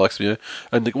Fijian he likes, And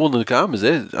Nagama's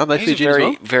there. Aren't they He's Fijian a very, as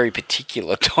well? very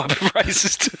particular type of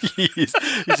racist.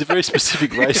 He's a very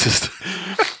specific racist.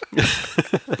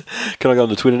 Can I go on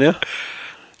the Twitter now?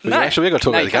 No. Actually, we've got to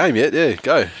talk about the game yet. Yeah,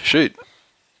 go. Shoot.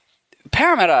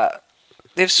 Parramatta,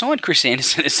 they've signed Chris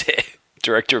Anderson as their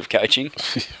director of coaching.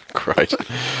 Great.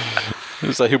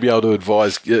 So he'll be able to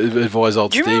advise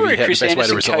old Do you Stevie remember how the Chris best way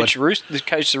to Anderson resign.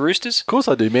 coached the Roosters? Of course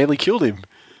I do. Manly killed him.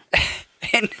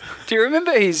 And do you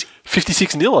remember his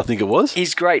 56-0, I think it was.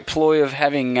 his great ploy of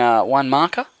having one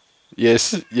marker?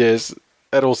 Yes.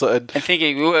 And also... And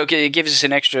thinking, well, it gives us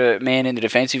an extra man in the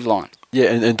defensive line. Yeah,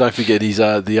 and don't forget his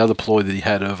the other ploy that he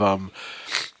had of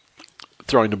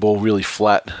throwing the ball really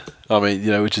flat. I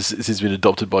mean, which has been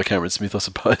adopted by Cameron Smith, I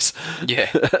suppose. Yeah.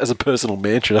 As a personal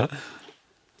mantra.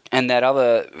 And that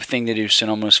other thing that he was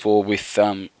synonymous for with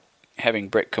having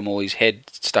Brett Kamali's head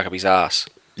stuck up his ass.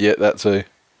 Yeah, that too.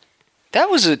 That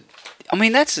was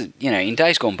that's in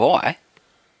days gone by,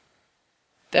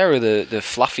 they were the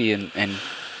Fluffy and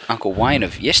Uncle Wayne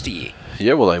of yesteryear.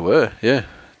 Yeah, well, they were. Yeah,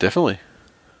 definitely.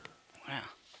 Wow.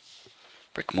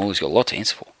 Brett Kamali's got a lot to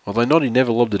answer for. Although Noddy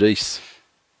never lobbed at East.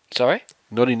 Sorry?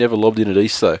 Noddy never lobbed in at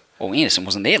East, though. Well, Anderson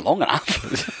wasn't there long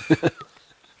enough.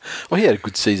 Well, he had a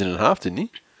good season and a half, didn't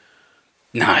he?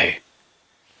 No.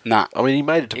 Nah. I mean, he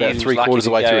made it to about He was three lucky quarters to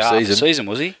of the way go through a half the season. season,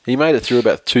 was he? He made it through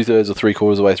about 2/3 or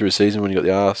 3/4 of the way through a season when he got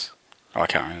the arse. I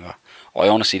can't remember. I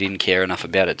honestly didn't care enough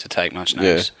about it to take much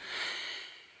notice. Yeah.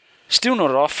 Still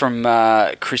not off from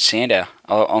Chris Sandow.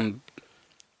 I'm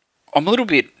a little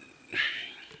bit.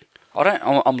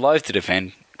 I'm loath to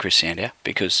defend Chris Sandow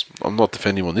because I'm not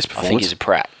defending him on this I performance. think he's a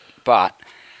prat, but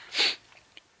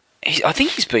I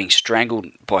think he's being strangled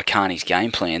by Carney's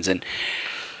game plans, and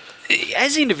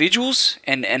as individuals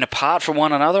and apart from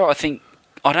one another, I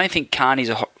don't think Carney's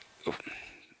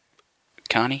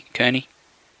Kearney.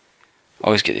 I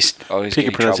always get this. Pick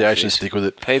a pronunciation and stick with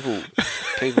it. People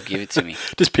give it to me.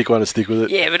 Just pick one and stick with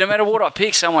it. Yeah, but no matter what I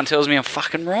pick, someone tells me I'm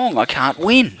fucking wrong. I can't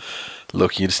win.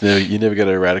 Look, you're never going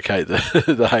to eradicate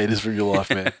the haters from your life,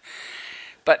 man.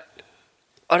 But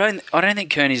I don't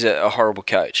think Kearney's a horrible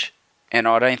coach, and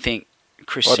I don't think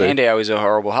Chris Sandow is a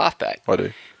horrible halfback. I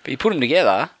do. But you put them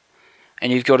together,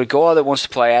 and you've got a guy that wants to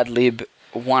play ad lib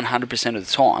 100% of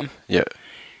the time. Yeah.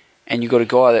 And you've got a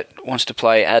guy that wants to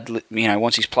play ad lib,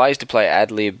 wants his players to play ad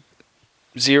lib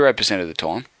 0% of the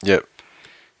time. Yep.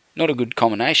 Not a good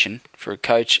combination for a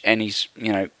coach, and he's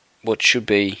what should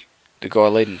be the guy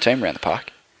leading the team around the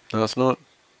park. No, it's not.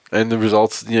 And the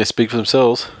results, speak for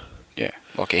themselves. Yeah,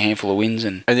 like a handful of wins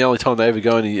and the only time they ever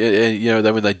go,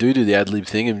 when they do the ad lib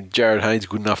thing, and Jared Hayne's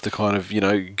good enough to kind of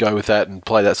go with that and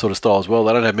play that sort of style as well.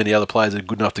 They don't have many other players that are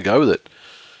good enough to go with it,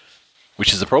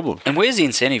 which is the problem. And where's the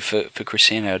incentive for Chris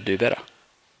Sandow to do better?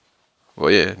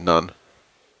 Well, yeah, none.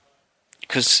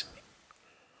 Because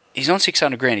he's on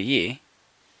 $600,000 a year,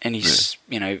 and he's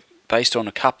based on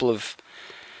a couple of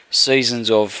seasons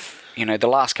of the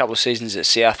last couple of seasons at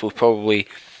South were probably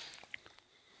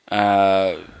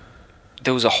there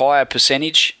was a higher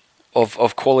percentage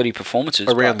of quality performances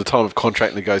around the time of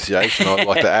contract negotiation. I'd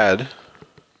like to add,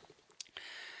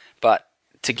 but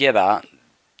together,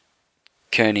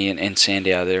 Kearney and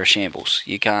Sandow, they're a shambles.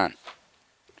 You can't.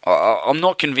 I'm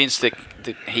not convinced that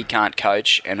he can't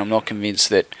coach, and I'm not convinced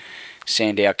that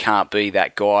Sandow can't be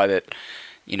that guy that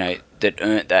that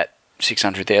earned that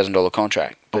 $600,000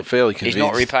 contract. I'm fairly convinced. He's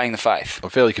not repaying the faith. I'm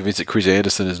fairly convinced that Chris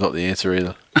Anderson is not the answer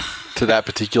either to that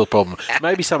particular problem.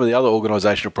 Maybe some of the other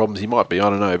organisational problems he might be, I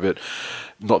don't know, but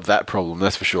not that problem,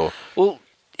 that's for sure. Well,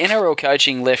 NRL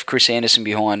coaching left Chris Anderson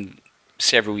behind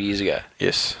several years ago.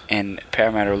 Yes. And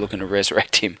Parramatta are looking to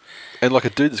resurrect him. And like a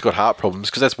dude that's got heart problems,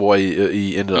 because that's why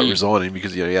he ended up resigning,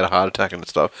 because he had a heart attack and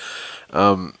stuff.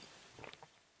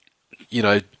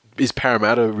 Is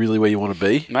Parramatta really where you want to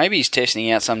be? Maybe he's testing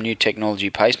out some new technology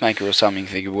pacemaker or something,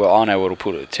 thinking, well, I know what'll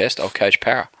put it to the test. I'll coach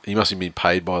Parra. He must have been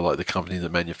paid by the company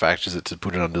that manufactures it to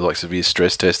put it under severe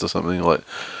stress test or something like.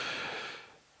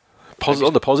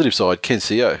 On the positive side, Ken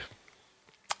Seo.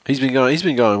 He's been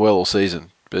going well all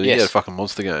season, but he had a fucking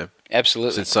monster game.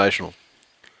 Absolutely sensational.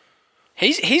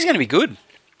 He's going to be good,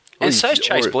 and so's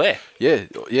Chase Blair. Yeah,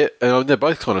 and they're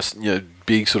both kind of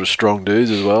big, sort of strong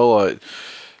dudes as well.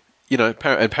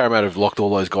 And Parramatta have locked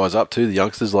all those guys up too, the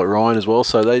youngsters like Ryan as well.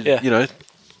 So they,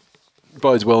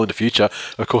 bodes well in the future.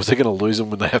 Of course, they're going to lose them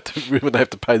when they have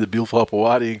to pay the bill for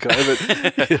Hopewadi and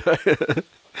COVID.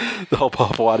 The whole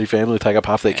Hopewadi family will take up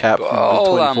half their cap from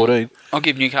 2014. I'll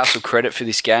give Newcastle credit for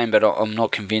this game, but I'm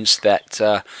not convinced that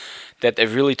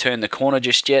they've really turned the corner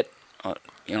just yet. I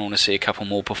want to see a couple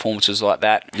more performances like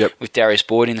that with Darius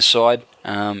Boyd in the side,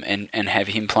 and have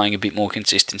him playing a bit more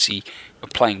consistency, or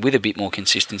playing with a bit more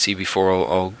consistency before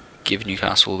I'll give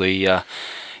Newcastle the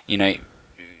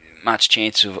much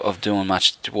chance of doing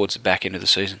much towards the back end of the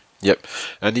season. Yep,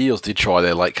 and the Eels did try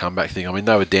their late comeback thing. I mean,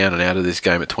 they were down and out of this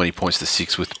game at 20 points to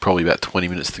 6 with probably about 20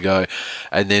 minutes to go.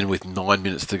 And then with 9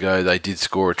 minutes to go, they did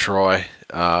score a try.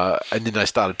 And then they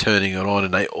started turning it on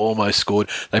and they almost scored.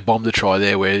 They bombed a try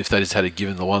there where if they just had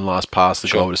given the one last pass, the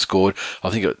guy would have scored. I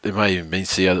think it may even been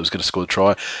Seo that was going to score the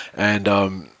try. And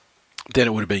then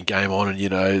it would have been game on, and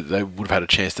they would have had a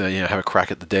chance to have a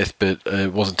crack at the death, but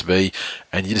it wasn't to be.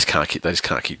 And you just can't keep. They just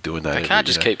can't keep doing that. They can't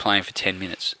just keep playing for 10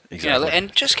 minutes. Exactly.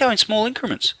 And just go in small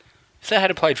increments. If they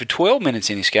had played for 12 minutes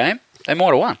in this game, they might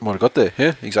have won. Might have got there.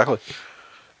 Yeah, exactly.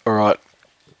 All right.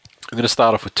 I'm going to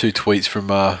start off with two tweets from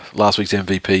last week's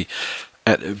MVP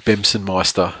at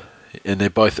Bemsenmeister. And they're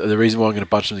both the reason why I'm going to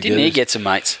bunch them together. Didn't he get some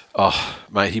mates? Oh,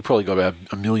 mate, he probably got about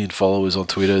 1 million followers on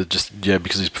Twitter just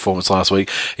because of his performance last week.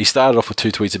 He started off with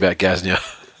two tweets about Gaznia.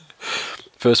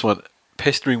 First one,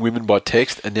 pestering women by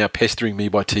text and now pestering me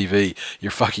by TV. You're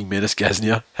a fucking menace,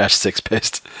 Gaznia.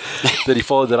 #sexpest. Then he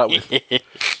followed that up with,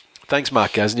 thanks,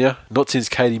 Mark Gaznia. Not since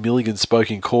Katie Milligan spoke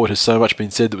in court has so much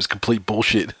been said that was complete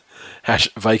bullshit.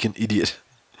 #vacant idiot.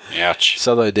 Ouch.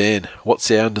 Sutho Dan, what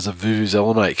sound does a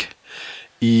vuvuzela make?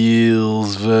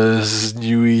 Eels versus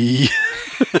Newey.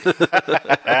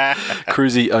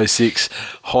 Cruzy06.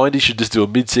 Hindy should just do a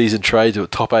mid-season trade to a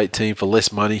top 8 team for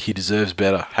less money. He deserves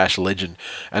better. #legend.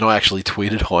 And I actually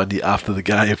tweeted Hindy after the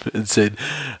game and said,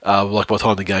 by the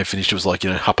time the game finished, it was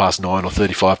 9:30 or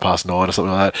 9:35 or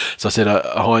something like that. So I said,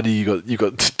 Hindy, you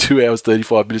got 2 hours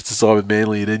 35 minutes to sign with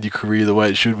Manly and end your career the way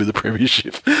it should with the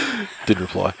premiership. Didn't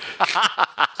reply.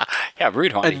 How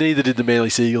rude, Hindy. And neither did the Manly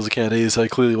Seagulls account either, so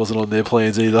it clearly wasn't on their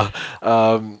plans either.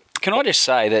 Can I just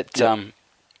say that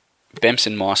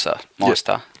Bemsenmeister,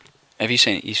 have you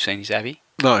seen his Abby?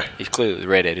 No. He's clearly the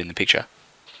redhead in the picture.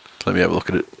 Let me have a look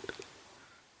at it.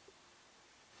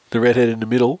 The redhead in the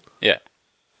middle? Yeah.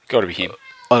 Got to be him.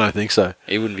 I don't think so.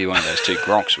 He wouldn't be one of those two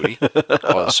gronks, would he? By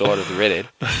the side of the redhead.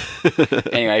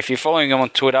 Anyway, if you're following him on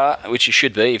Twitter, which you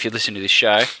should be if you listen to this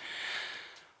show,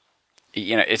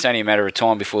 it's only a matter of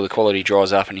time before the quality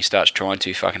dries up and he starts trying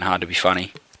too fucking hard to be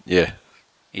funny. Yeah.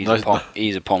 He's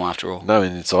a pom after all. No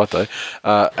insight though.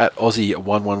 At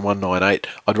Aussie11198,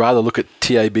 I'd rather look at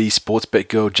TAB sports bet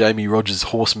girl Jamie Rogers'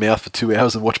 horse mouth for 2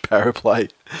 hours and watch Para play.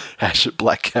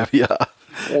 #black caviar.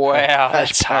 Wow,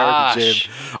 that's harsh.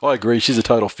 I agree. She's a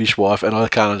total fishwife, and I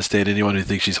can't understand anyone who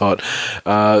thinks she's hot.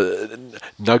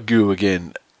 Nugu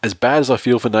again. As bad as I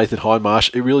feel for Nathan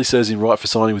Hindmarsh, it really serves him right for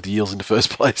signing with the Eels in the first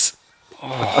place.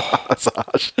 Oh. That's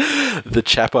harsh. The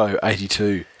Chapo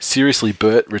 82. Seriously,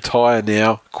 Bert, retire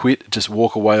now. Quit. Just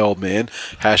walk away, old man.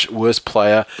 #worst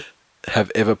player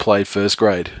have ever played first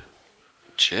grade.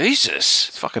 Jesus.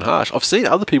 It's fucking harsh. I've seen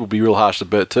other people be real harsh to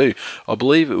Bert too. I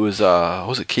believe it was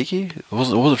it Kiki? It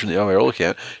wasn't from the overall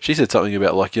account. She said something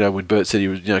about when Bert said he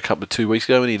was a couple of 2 weeks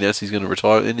ago when he announced he's going to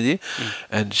retire at the end of the year,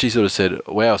 and she sort of said,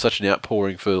 "Wow, such an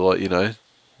outpouring for the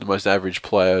most average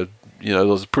player." It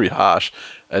was pretty harsh,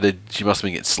 and then she must have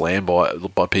been getting slammed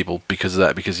by people because of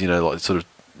that. Because sort of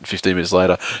 15 minutes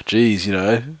later, geez,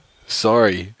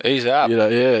 sorry, he's up.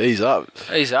 He's up.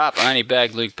 He's up. I only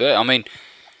bagged Luke Burt. I mean,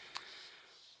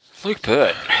 Luke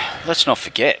Burt. Let's not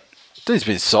forget. Dude's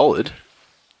been solid.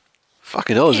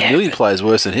 Fucking hell, there's a million players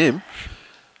worse than him.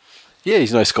 Yeah,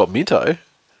 he's no Scott Minto,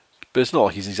 but it's not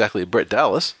like he's exactly a Brett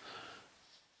Dallas.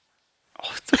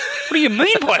 Oh, what do you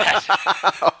mean by that?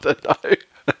 I don't know.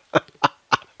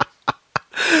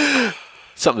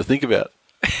 Something to think about.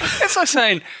 It's like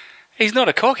saying he's not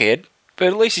a cockhead, but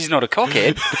at least he's not a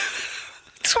cockhead.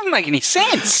 It doesn't make any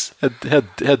sense.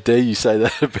 How dare you say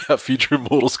that about future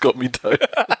immortal Scott Minto?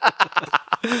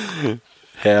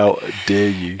 How dare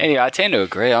you? Anyway, I tend to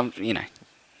agree. I'm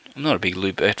not a big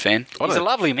Lou Burt fan. He's a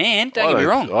lovely man, don't get me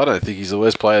wrong. I don't think he's the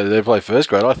worst player that ever played first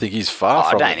grade. I think he's far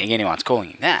from it. I don't think anyone's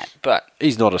calling him that, but...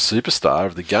 He's not a superstar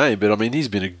of the game, but, he's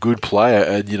been a good player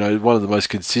and, one of the most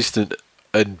consistent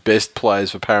and best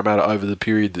players for Parramatta over the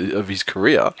period of his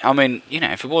career.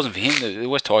 If it wasn't for him, the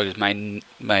West Tigers may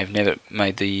have never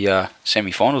made the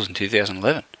semi-finals in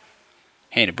 2011.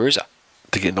 Hand a bruiser.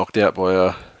 To get knocked out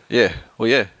by... yeah,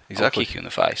 exactly. I'll kick you in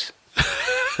the face.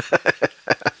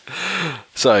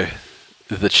 So,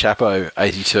 the Chapo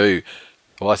 82.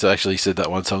 Well, I actually said that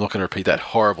once, so I'm not going to repeat that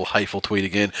horrible, hateful tweet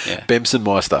again. Yeah. Bemson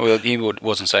Meister. Well, he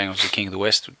wasn't saying I was the king of the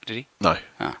West, did he? No.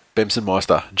 Ah. Bemson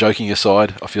Meister. Joking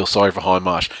aside, I feel sorry for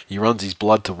Hindmarsh. He runs his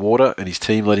blood to water, and his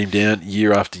team let him down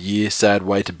year after year. Sad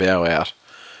way to bow out.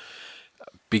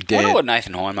 Big Dan. I wonder what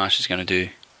Nathan Hindmarsh is going to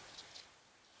do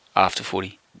after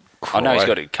footy. I know he's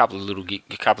got a couple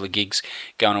of gigs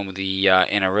going on with the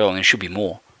NRL, and there should be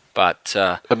more. But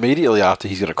immediately after,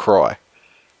 he's going to cry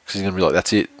because he's going to be like,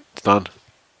 "That's it, it's done."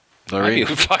 No maybe ring.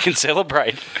 he'll fucking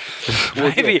celebrate.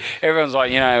 Maybe everyone's like,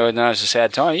 no, it's a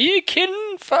sad time. Are you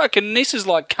kidding? Fucking, this is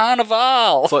like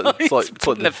carnival. It's like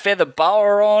putting the feather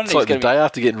boa on. It's like the day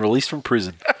after getting released from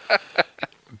prison.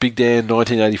 Big Dan,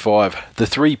 1985. The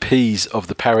 3 Ps of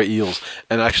the Para Eels.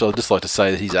 And actually, I'd just like to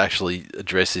say that he's actually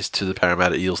addressed this to the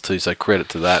Parramatta Eels too, so credit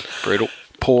to that. Brutal.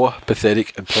 Poor,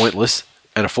 pathetic, and pointless.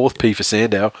 And a 4th P for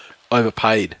Sandow.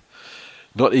 Overpaid.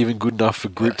 Not even good enough for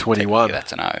Group 21.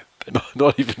 That's an O.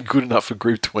 Not even good enough for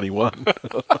Group 21.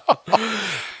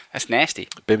 That's nasty.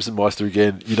 Bemson Meister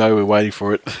again. You know we're waiting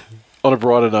for it. On a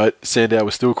brighter note, Sandow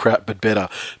was still crap, but better.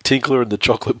 Tinkler and the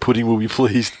chocolate pudding will be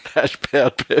pleased.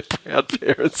 Proud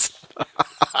parents.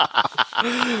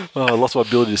 I lost my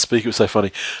ability to speak. It was so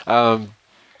funny.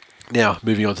 Now,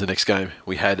 moving on to the next game.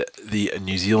 We had the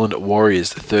New Zealand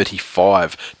Warriors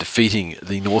 35 defeating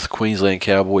the North Queensland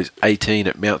Cowboys 18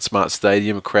 at Mount Smart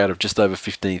Stadium, a crowd of just over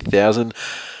 15,000.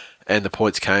 And the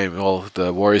points came,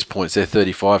 the Warriors' points, their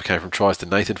 35 came from tries to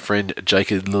Nathan Friend,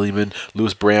 Jacob Lillyman,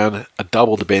 Lewis Brown, a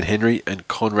double to Ben Henry, and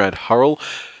Conrad Hurrell.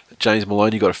 James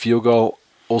Maloney got a field goal,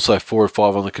 also 4 of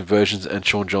 5 on the conversions, and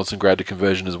Sean Johnson grabbed a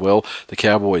conversion as well. The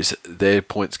Cowboys, their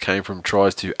points came from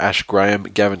tries to Ash Graham,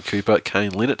 Gavin Cooper,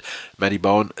 Kane Linnett, Matty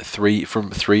Bowen, 3 from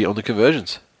 3 on the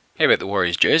conversions. How about the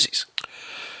Warriors' jerseys?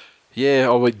 Yeah,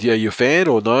 are you a fan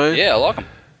or no? Yeah, I like them.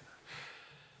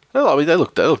 I mean, they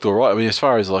looked all right. I mean, as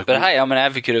far as like... But hey, I'm an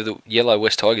advocate of the yellow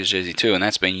West Tigers jersey too, and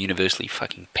that's been universally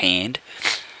fucking panned.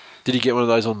 Did you get one of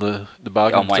those on the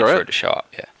bargain? I'm waiting for it to show up,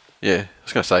 yeah. Yeah, I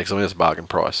was going to say, because I mean, that's a bargain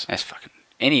price. That's fucking...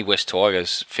 Any West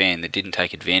Tigers fan that didn't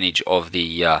take advantage of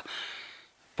the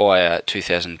buy a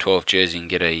 2012 jersey and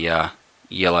get a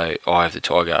yellow Eye of the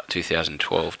Tiger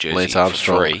 2012 jersey Lance for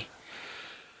Armstrong. free.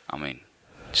 I mean,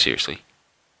 seriously.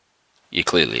 You're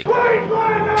clearly...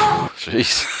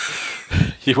 Jeez.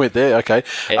 You went there, okay.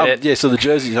 Yeah, so the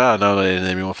jersey... No,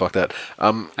 anymore, fuck that.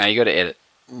 No, you got to edit.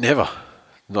 Never.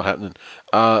 Not happening.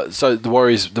 So the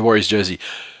Warriors jersey.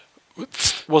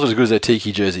 Wasn't as good as their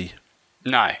Tiki jersey.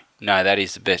 No, that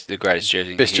is the greatest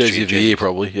jersey. Best jersey of the year,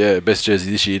 probably. Yeah, best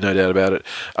jersey this year, no doubt about it.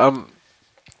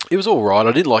 It was all right.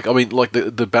 I didn't like. I mean, like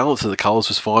the balance of the colours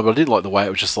was fine, but I didn't like the way it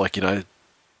was just like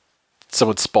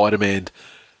someone Spider-Man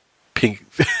pink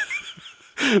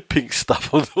pink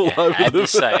stuff on all over I had them. to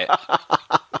say it.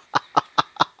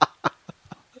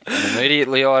 And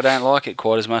immediately, I don't like it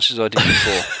quite as much as I did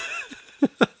before.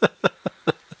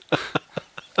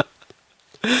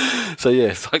 So yeah,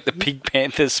 It's like the Pink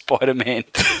Panther Spider-Man.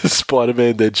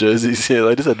 Spider-Man, their jerseys.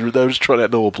 Yeah, they were just trying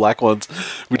out normal black ones,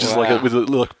 which is like with a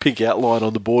little pink outline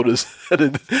on the borders,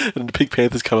 and the Pink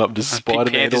Panthers come up and just Pink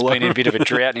Spider-Man Panther's all over. been in a bit of a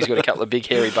drought, and he's got a couple of big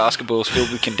hairy basketballs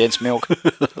filled with condensed milk.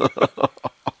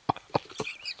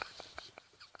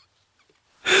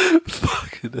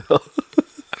 Fucking hell.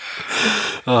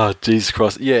 Oh, Jesus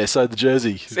Christ. Yeah, so the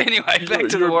jersey. So anyway, back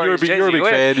to the Warriors You're a big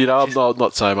fan, I'm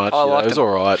not so much. I like it was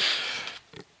all right.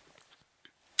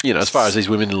 As far as these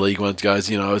women in the league ones goes,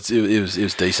 it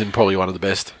was decent. Probably one of the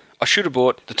best. I should have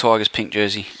bought the Tigers pink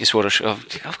jersey. Is what I should have.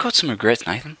 I've got some regrets,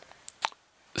 Nathan.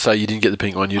 So you didn't get the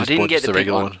pink one. You just bought just the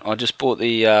regular one. I just bought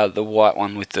the white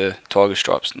one with the tiger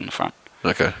stripes in the front.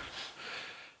 Okay.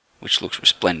 Which looks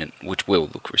resplendent. Which will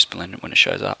look resplendent when it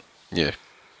shows up. Yeah.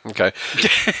 Okay.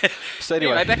 So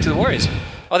anyway, back to the Warriors.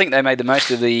 I think they made the most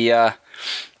of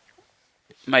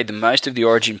the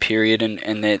Origin period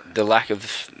and the lack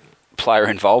of player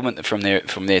involvement from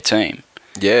their team.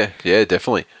 Yeah,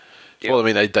 definitely. Yep. Well,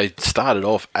 I mean, they started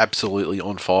off absolutely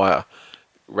on fire,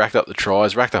 racked up the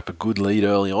tries, racked up a good lead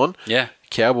early on. Yeah.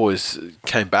 Cowboys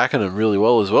came back on them really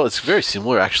well as well. It's very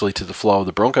similar actually to the flow of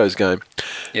the Broncos game.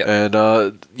 Yeah. And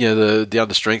the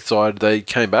under strength side, they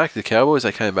came back. The Cowboys,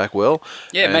 they came back well.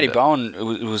 Yeah, Matty Bowen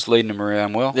was leading them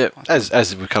around well. Yeah,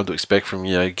 as we've come to expect from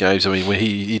games. I mean, when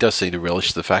he does seem to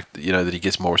relish the fact that that he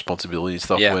gets more responsibility and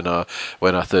stuff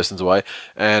when Thurston's away.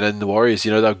 And then the Warriors,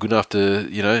 they were good enough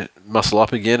to muscle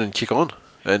up again and kick on.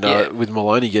 And with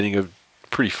Maloney getting a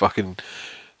pretty fucking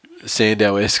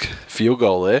Sandow-esque field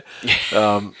goal there.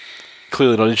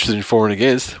 Clearly not interested in for and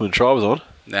against when the try was on.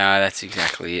 No, that's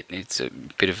exactly it. It's a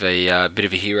bit of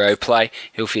a hero play.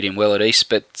 He'll fit in well at East,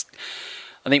 but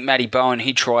I think Matty Bowen,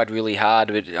 he tried really hard,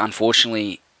 but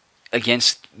unfortunately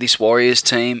against this Warriors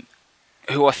team,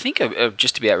 who I think are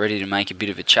just about ready to make a bit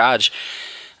of a charge.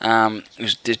 It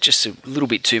was just a little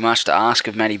bit too much to ask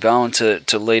of Matty Bowen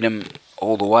to lead him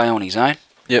all the way on his own.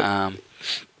 Yep.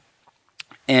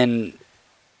 And,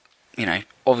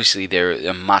 obviously they're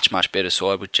a much, much better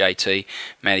side with JT,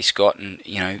 Matty Scott, and,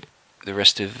 the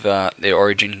rest of their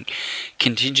Origin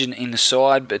contingent in the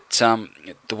side. But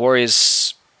the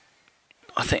Warriors,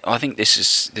 I think this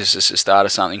is the start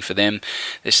of something for them.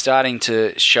 They're starting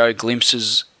to show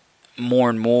glimpses more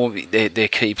and more. Their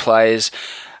key players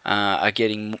are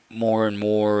getting more and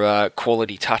more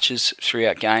quality touches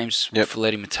throughout games. Yep.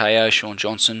 Folletti Mateo, Sean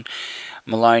Johnson,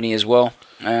 Maloney as well.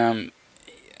 And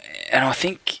I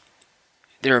think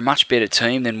they're a much better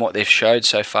team than what they've showed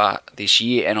so far this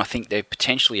year, and I think they're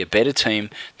potentially a better team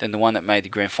than the one that made the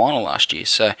grand final last year.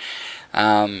 So,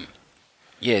 I'm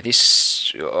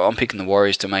picking the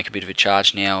Warriors to make a bit of a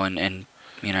charge now, and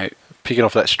Picking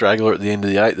off that straggler at the end of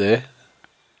the 8 there.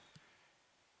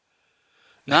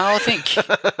 No, I think...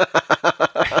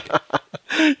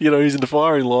 He's in the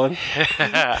firing line.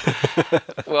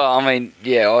 Well,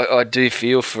 I do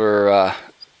feel for...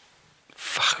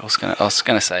 I was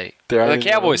gonna say the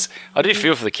Cowboys. I do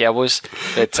feel for the Cowboys,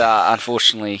 but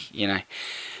unfortunately,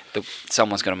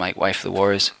 someone's going to make way for the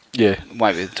Warriors. Yeah, it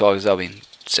won't be the Tigers. They'll be in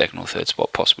second or third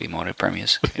spot, possibly minor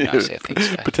premiers. Who knows how things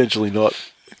go. Potentially not.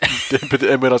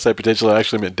 And when I say potentially, I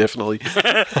actually meant definitely.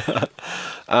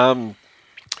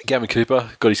 Gavin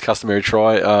Cooper got his customary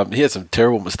try. He had some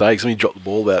terrible mistakes. He dropped the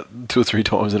ball about 2 or 3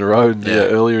 times in a row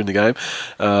earlier in the game.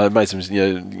 Made some,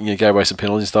 gave away some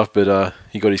penalties and stuff, but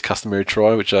he got his customary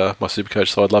try, which my Supercoach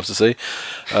side loves to see.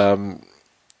 I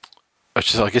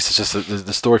guess it's just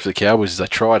the story for the Cowboys is they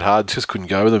tried hard, just couldn't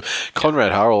go with them.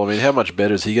 Conrad Harrell, how much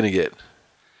better is he going to get?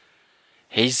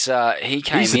 He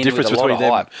came in with a lot of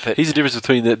hype. But he's the difference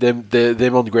between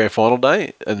them on the grand final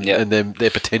day and their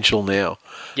potential now.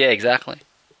 Yeah, exactly.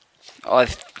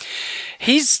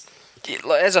 He's,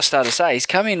 as I started to say, he's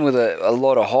come in with a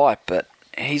lot of hype, but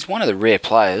he's one of the rare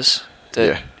players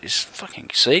that is fucking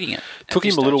exceeding it. Took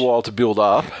him a little while to build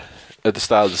up at the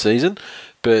start of the season,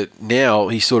 but now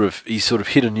he's sort of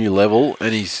hit a new level,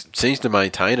 and he seems to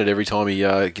maintain it every time he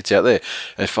gets out there.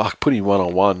 And put him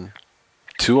 1-on-1,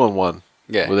 2-on-1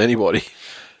 with anybody.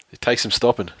 It takes some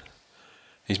stopping.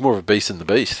 He's more of a beast than the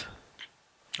beast.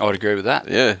 I would agree with that.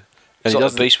 Yeah. And he's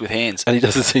like the beast with hands. And he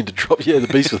doesn't seem to drop... Yeah, the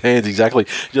beast with hands, exactly.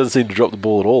 He doesn't seem to drop the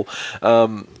ball at all.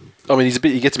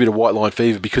 He gets a bit of white line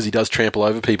fever because he does trample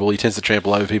over people. He tends to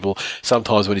trample over people.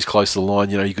 Sometimes when he's close to the line,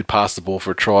 you could pass the ball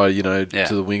for a try, to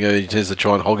the winger. He tends to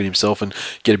try and hog it himself and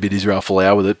get a bit Israel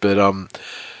Folau with it. But,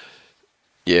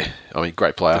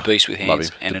 great player. The beast with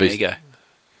hands and an ego.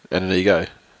 And an ego.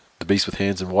 The beast with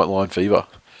hands and white line fever.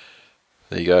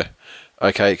 There you go.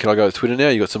 Okay, can I go to Twitter now?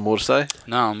 You got some more to say?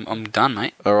 No, I'm done,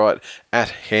 mate. All right.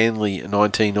 At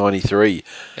Hanley1993.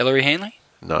 Ellery Hanley?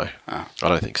 No, I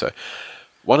don't think so.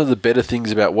 One of the better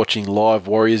things about watching live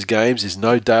Warriors games is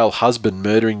no Dale husband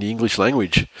murdering the English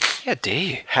language. How dare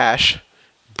you?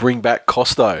 Bring back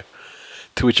Costo.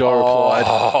 To which I replied...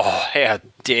 Oh, how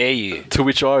dare you? To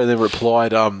which I then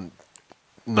replied,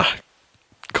 no,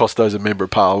 Costo's a member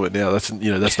of Parliament now. That's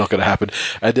not going to happen.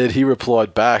 And then he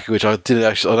replied back, which I didn't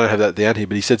actually. I don't have that down here,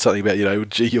 but he said something about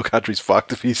gee, your country's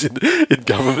fucked if he's in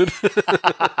government.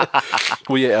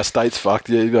 Well, yeah, our state's fucked.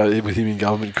 Yeah, with him in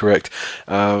government, correct.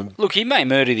 Look, he may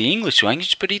murder the English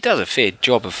language, but he does a fair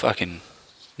job of fucking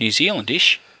New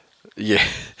Zealandish. Yeah.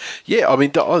 I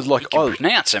was like, he can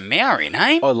pronounce a Maori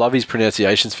name. I love his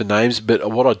pronunciations for names,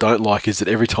 but what I don't like is that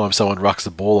every time someone rucks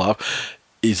the ball up,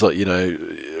 he's like,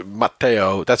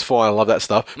 Matteo. That's fine. I love that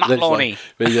stuff. Matloni.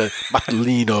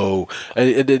 Matlino.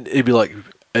 And then he'd be like,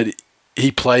 and he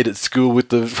played at school with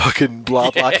the fucking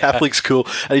blah blah Catholic school,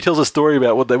 and he tells a story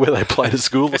about where they played at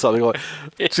school or something like.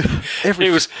 He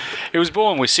was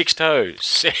born with 6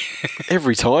 toes.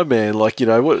 Every time, man.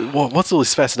 What's all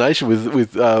this fascination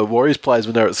with Warriors players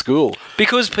when they're at school?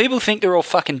 Because people think they're all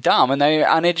fucking dumb and they're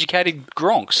uneducated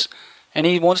gronks, and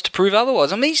he wants to prove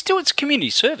otherwise. He's doing community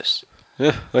service.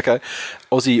 Yeah, okay.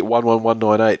 Aussie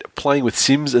 11198. Playing with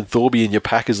Sims and Thorby in your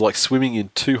pack is like swimming in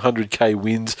 200k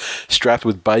winds, strapped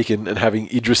with bacon, and having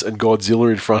Idris and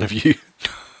Godzilla in front of you.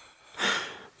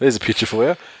 There's a picture for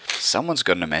you. Someone's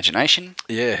got an imagination.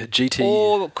 Yeah, GT.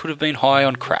 Or could have been high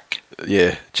on crack.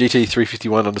 Yeah,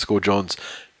 GT351_Johns.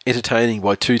 Entertaining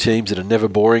by two teams that are never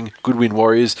boring. Good win,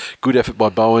 Warriors. Good effort by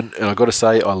Bowen. And I've got to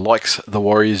say, I likes the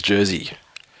Warriors jersey.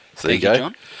 So there you go.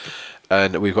 John.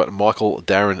 And we've got Michael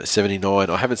Darren 79.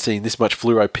 I haven't seen this much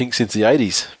fluoro pink since the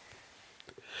 80s.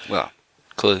 Well,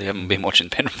 Clearly haven't been watching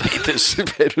Penrith Panthers.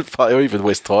 Or even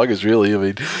West Tigers, really. I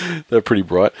mean, they're pretty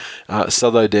bright.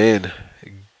 Southo Dan,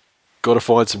 got to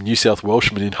find some New South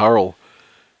Welshmen in Hurrell.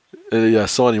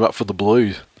 Sign him up for the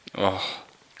Blues. Oh,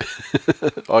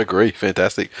 I agree.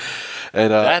 Fantastic.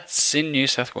 And that's in New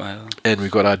South Wales. And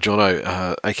we've got our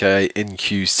Jono, aka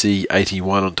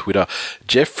NQC81 on Twitter.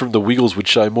 Jeff from the Wiggles would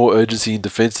show more urgency in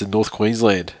defence than North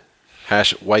Queensland.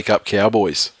 Wake up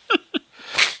Cowboys.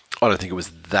 I don't think it was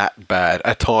that bad.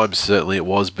 At times, certainly it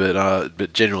was,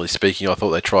 but generally speaking, I thought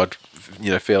they tried,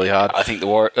 fairly hard. I think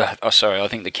I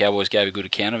think the Cowboys gave a good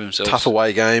account of themselves. Tough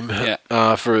away game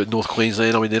for North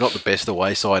Queensland. I mean, they're not the best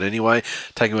away side anyway.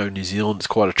 Taking them over New Zealand is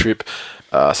quite a trip.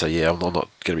 So I'm not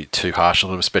going to be too harsh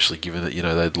on them, especially given that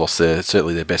they'd lost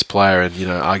certainly their best player and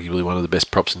arguably one of the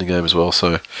best props in the game as well.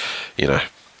 So,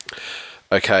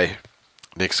 okay,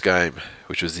 next game,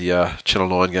 which was the Channel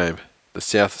 9 game. The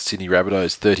South Sydney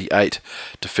Rabbitohs 38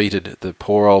 defeated the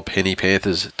poor old Penny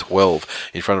Panthers 12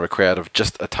 in front of a crowd of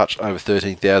just a touch over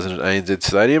 13,000 at ANZ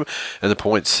Stadium. And the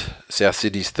points, South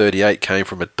Sydney's 38 came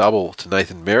from a double to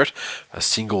Nathan Merritt, a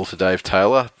single to Dave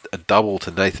Taylor, a double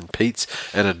to Nathan Peets,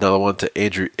 and another one to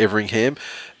Andrew Everingham.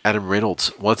 Adam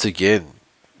Reynolds, once again,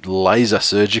 laser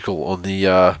surgical on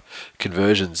the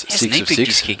conversions. 6 of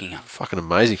 6. Kicking up. Fucking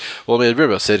amazing. Well, I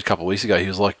remember I said a couple of weeks ago he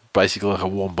was basically like a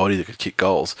warm body that could kick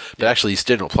goals. But actually his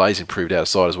general play's improved out of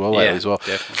sight as well lately as well.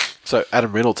 Definitely. So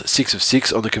Adam Reynolds, 6 of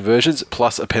 6 on the conversions,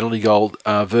 plus a penalty goal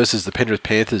versus the Penrith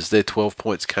Panthers. Their 12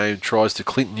 points came tries to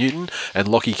Clint Newton and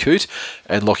Lockie Coote.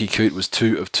 And Lockie Coote was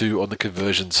 2 of 2 on the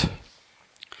conversions.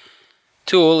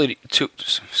 Too early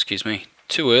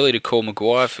to call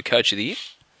Maguire for Coach of the Year?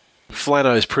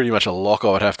 Flano is pretty much a lock,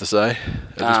 I would have to say,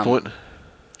 at this point.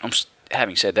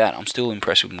 Having said that, I'm still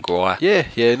impressed with Maguire.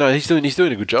 Yeah, no, he's doing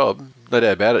a good job, no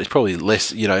doubt about it. He's probably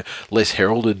less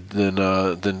heralded than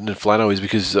Flano is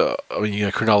because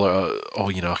Cronulla.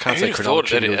 I can't say Cronulla. Thought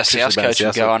that a South coach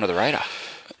would go under the radar.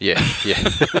 Yeah.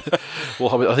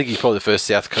 Well, I think he's probably the first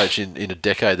South coach in a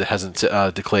decade that hasn't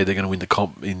declared they're going to win the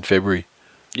comp in February.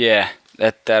 Yeah,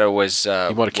 that always. He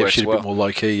might have kept shit a bit more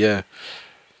low key. Yeah.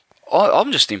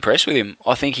 I'm just impressed with him.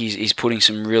 I think he's putting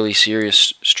some really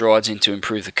serious strides in to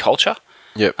improve the culture.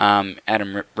 Yep.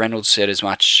 Adam Reynolds said as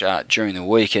much during the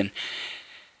week, and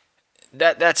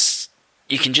that's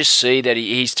you can just see that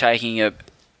he's taking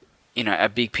a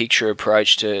big picture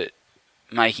approach to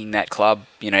making that club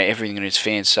everything that his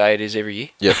fans say it is every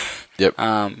year. Yep.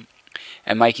 And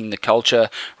making the culture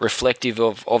reflective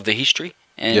of the history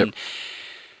and.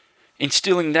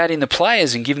 Instilling that in the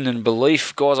players and giving them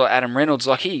belief. Guys like Adam Reynolds,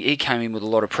 he came in with a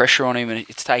lot of pressure on him, and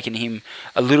it's taken him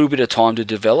a little bit of time to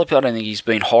develop. I don't think he's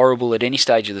been horrible at any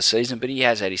stage of the season, but he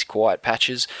has had his quiet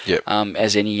patches,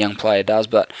 as any young player does.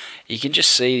 But you can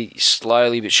just see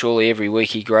slowly but surely every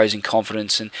week he grows in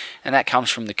confidence, and that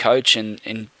comes from the coach and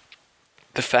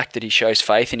the fact that he shows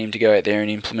faith in him to go out there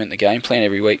and implement the game plan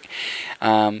every week.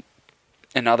 And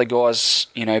other guys,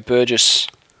 Burgess,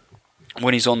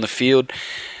 when he's on the field,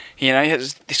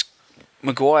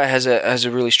 Maguire has a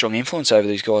really strong influence over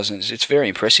these guys, and it's very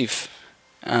impressive.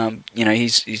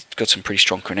 He's got some pretty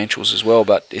strong credentials as well,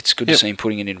 but it's good to see him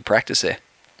putting it into practice there.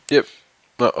 Yep,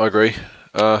 no, I agree.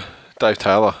 Dave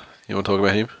Taylor, you want to talk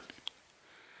about him?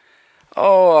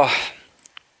 Oh,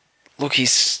 look, he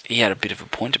had a bit of a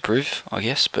point to prove, I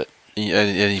guess, but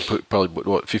and he put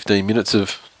probably 15 minutes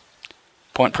of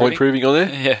point proving on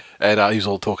there. Yeah, and he was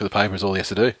all talk of the paper. Is all he has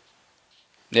to do.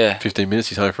 Yeah. 15 minutes,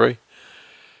 he's home free.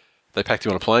 They packed him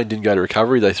on a plane, didn't go to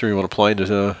recovery. They threw him on a plane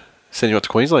to send him up to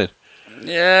Queensland.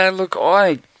 Yeah, look,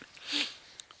 I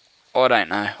don't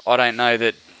know. I don't know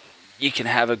that you can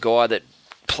have a guy that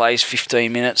plays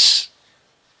 15 minutes.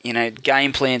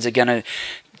 Game plans are going to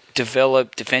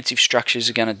develop, defensive structures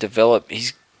are going to develop.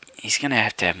 He's going to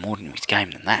have more in his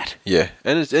game than that. Yeah,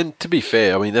 and to be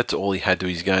fair, that's all he had to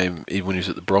his game even when he was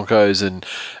at the Broncos, and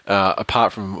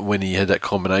apart from when he had that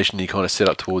combination he kind of set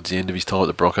up towards the end of his time at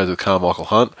the Broncos with Carmichael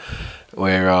Hunt,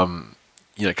 where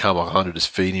Carmichael Hunt would just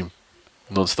feed him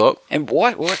non-stop. And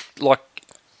why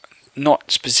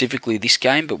not specifically this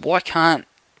game, but why can't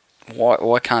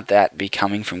that be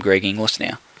coming from Greg Inglis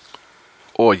now?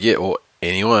 Or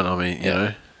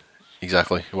anyone.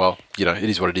 Exactly. Well, it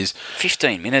is what it is.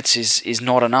 15 minutes is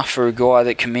not enough for a guy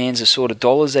that commands the sort of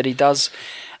dollars that he does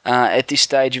at this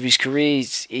stage of his career.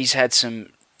 He's had some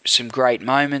great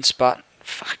moments, but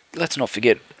let's not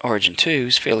forget Origin 2. He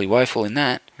was fairly woeful in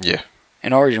that. Yeah.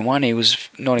 And Origin 1, he was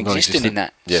non-existent in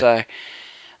that. Yeah.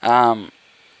 So,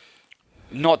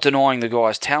 not denying the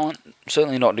guy's talent,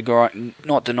 certainly not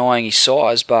denying his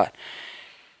size, but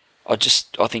I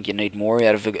think you need more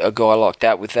out of a guy like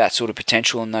that with that sort of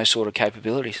potential and those sort of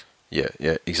capabilities.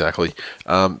 Yeah, exactly.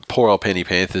 Poor old Penny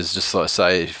Panthers, just like I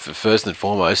say, first and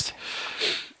foremost,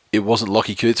 it wasn't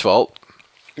Lockie Coote's fault.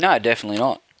 No, definitely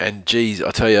not. And geez,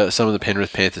 I tell you, some of the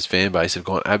Penrith Panthers fan base have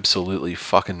gone absolutely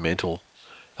fucking mental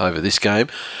over this game.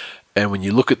 And when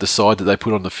you look at the side that they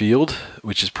put on the field,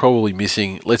 which is probably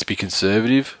missing, let's be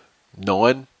conservative,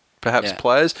 9 perhaps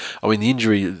players. I mean, the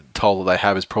injury toll that they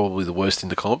have is probably the worst in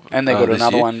the comp. And they got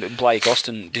another one. Blake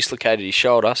Austin dislocated his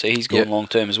shoulder, so he's gone long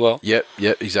term as well. Yep,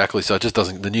 exactly. So it just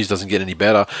doesn't. The news doesn't get any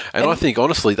better. And I think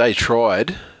honestly, they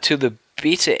tried to the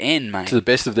bitter end, mate, to the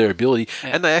best of their ability,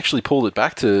 and they actually pulled it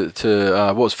back to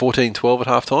what was 14-12 at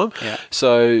half time. Yeah.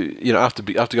 So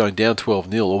after going down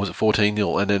 12-0, or was it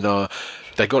 14-0, and then.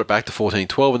 They got it back to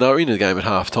 14-12, and they were into the game at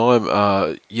half time.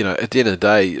 At the end of the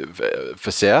day, for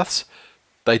Souths,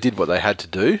 they did what they had to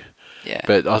do. Yeah.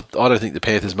 But I don't think the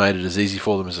Panthers made it as easy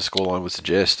for them as the scoreline would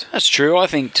suggest. That's true. I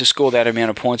think to score that amount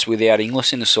of points without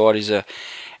Inglis in the side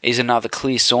is another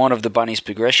clear sign of the Bunnies'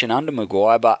 progression under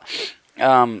Maguire. But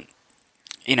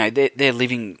they're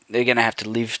living. They're going to have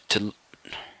to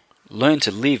learn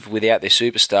to live without their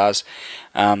superstars,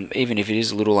 even if it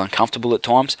is a little uncomfortable at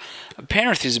times.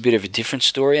 Penrith is a bit of a different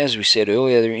story. As we said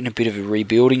earlier, they're in a bit of a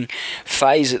rebuilding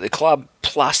phase at the club,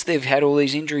 plus they've had all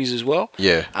these injuries as well.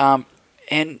 Yeah.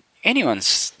 And anyone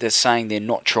that's saying they're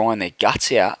not trying their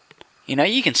guts out,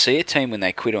 you can see a team when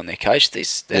they quit on their coach.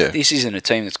 This isn't a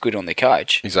team that's quit on their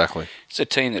coach. Exactly. It's a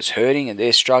team that's hurting and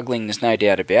they're struggling, there's no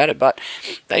doubt about it, but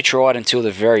they tried until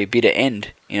the very bitter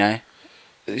end,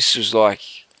 This was like...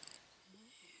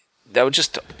 They were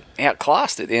just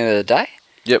outclassed at the end of the day.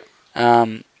 Yep.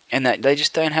 And they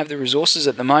just don't have the resources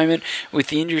at the moment with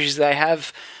the injuries they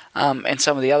have, and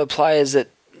some of the other players that,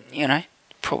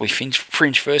 probably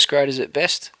fringe first graders at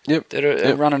best. Yep. That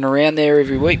are running around there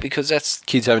every week because that's...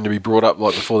 Kids having to be brought up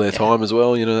like before their time as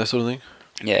well, that sort of thing.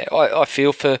 Yeah, I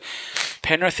feel for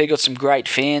Penrith. They've got some great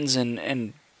fans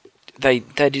and they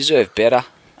deserve better.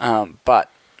 But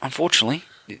unfortunately...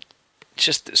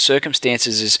 just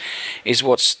circumstances is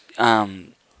what's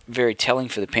very telling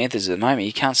for the Panthers at the moment.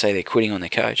 You can't say they're quitting on their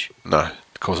coach. No,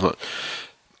 of course not.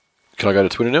 Can I go to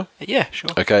Twitter now? Yeah,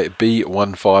 sure. Okay,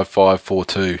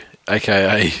 B15542,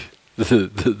 a.k.a.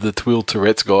 the TWiL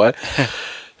Tourette's guy.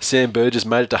 Sam Burgess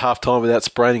made it to half-time without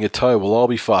spraining a toe. Well, I'll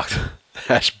be fucked.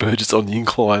 # Burgess on the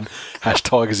incline. #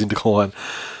 Tigers in decline.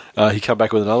 He come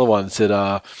back with another one and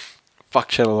said... Fuck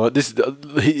Channel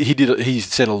 9. He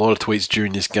sent a lot of tweets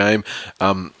during this game.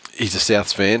 He's a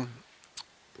Souths fan.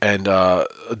 And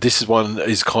this one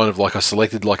is kind of like I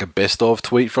selected like a best of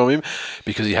tweet from him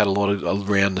because he had a lot of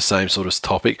around the same sort of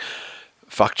topic.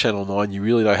 Fuck Channel 9. You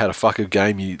really know how to fuck a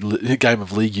game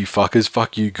of league, you fuckers.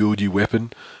 Fuck you, good, you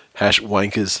weapon. #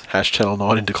 wankers. # Channel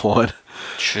 9 in decline.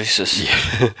 Jesus.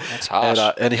 Yeah. That's harsh.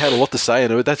 And he had a lot to say,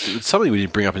 and it's something we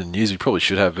didn't bring up in the news. We probably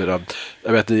should have, but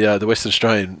about the Western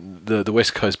Australian, the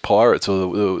West Coast Pirates or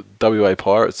the WA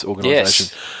Pirates organisation.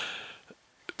 Yes.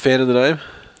 Fan of the name?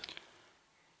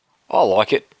 I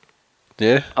like it.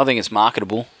 Yeah? I think it's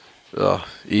marketable. Oh,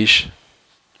 ish.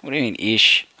 What do you mean,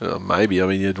 ish? Maybe. I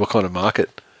mean, what kind of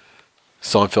market?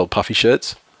 Seinfeld puffy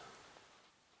shirts?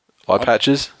 Eye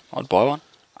patches? I'd buy one.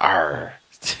 Arr.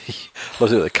 Look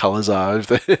what the colours are and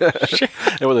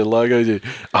what their logo do.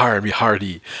 R&B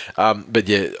Hardy. But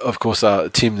yeah, of course,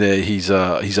 Tim there, he's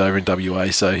over in WA,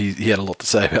 so he had a lot to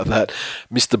say about that.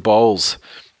 Mr. Bowles.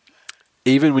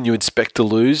 Even when you expect to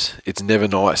lose, it's never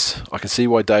nice. I can see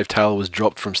why Dave Taylor was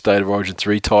dropped from State of Origin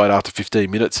 3 tied after 15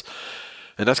 minutes.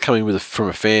 And that's coming from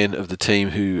a fan of the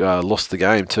team who lost the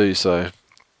game too, so...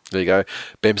 There you go.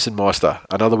 Bemson Meister.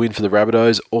 Another win for the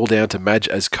Rabbitohs, all down to Madge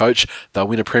as coach. They'll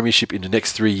win a premiership in the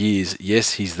next 3 years.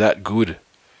 Yes, he's that good.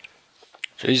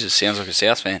 Jesus, sounds like a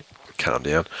South fan. Calm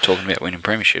down. Talking about winning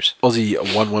premierships. Aussie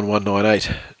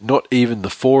 11198. Not even the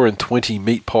 4/20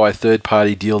 meat pie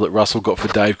third-party deal that Russell got for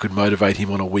Dave could motivate him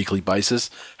on a weekly basis.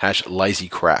 # lazy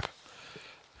crap.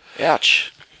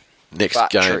 Ouch. Next but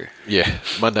game. True. Yeah,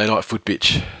 Monday night foot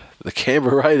bitch. The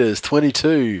Canberra Raiders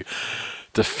 22.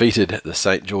 Defeated the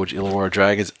St. George Illawarra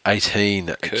Dragons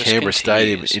 18 at Canberra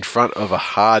Stadium in front of a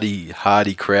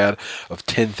hardy crowd of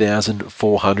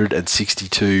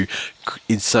 10,462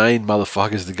 insane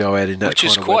motherfuckers to go out in that Which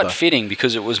kind is of quite weather. fitting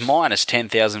because it was minus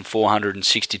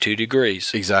 10,462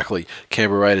 degrees. Exactly.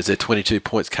 Canberra Raiders, their 22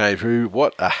 points came through.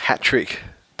 What a hat trick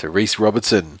to Reece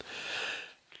Robertson.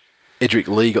 Edric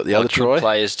Lee got the other try. Good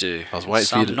players do. I was waiting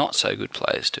Some for you to, not so good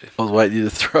players do. I was waiting you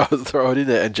to throw it in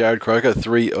there. And Jared Croker,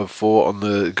 3 of 4 on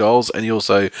the goals, and he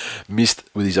also missed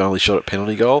with his only shot at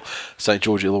penalty goal. St.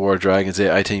 George Illawarra Dragons,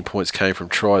 their 18 points came from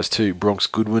tries to Bronx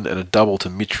Goodwin and a double to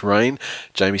Mitch Rain.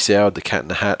 Jamie Soward, the cat in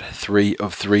the hat, 3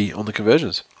 of 3 on the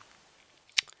conversions.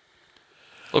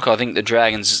 Look, I think the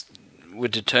Dragons were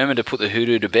determined to put the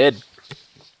Hoodoo to bed.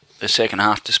 The second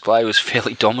half display was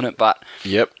fairly dominant, but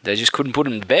they just couldn't put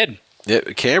him to bed. Yeah,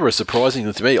 Canberra,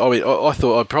 surprisingly to me, I mean, I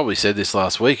thought, I probably said this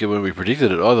last week when we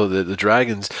predicted it, I thought that the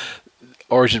Dragons,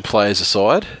 Origin players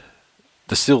aside,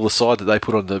 still the side that they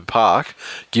put on the park,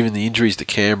 given the injuries to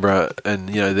Canberra and,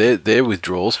 you know, their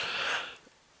withdrawals,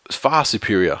 was far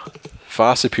superior,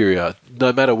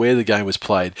 no matter where the game was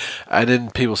played. And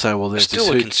then people saying, well, there's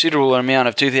still a considerable amount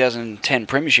of 2010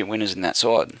 premiership winners in that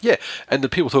side. Yeah, and the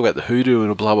people talk about the Hoodoo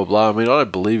and blah, blah, blah. I mean, I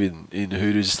don't believe in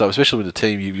Hoodoos and stuff, especially when the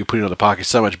team you're putting on the park is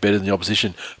so much better than the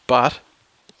opposition. But,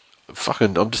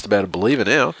 I'm just about to believe it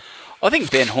now. I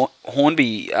think Ben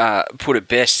Hornby put it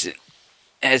best,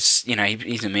 as, you know,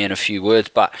 he's a man of few words,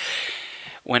 but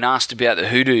when asked about the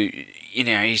Hoodoo, you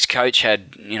know, his coach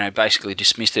had, you know, basically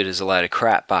dismissed it as a load of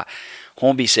crap, but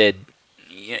Hornby said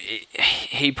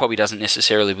he probably doesn't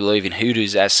necessarily believe in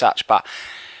Hoodoos as such, but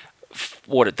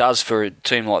what it does for a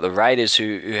team like the Raiders,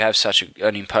 who have such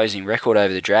an imposing record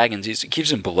over the Dragons, is it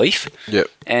gives them belief. Yep.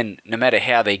 And no matter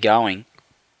how they're going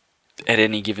at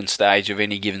any given stage of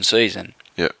any given season,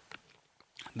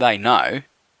 they know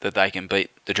that they can beat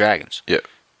the Dragons. Yep.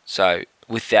 So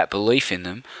with that belief in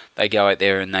them, they go out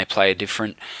there and they play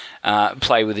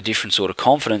with a different sort of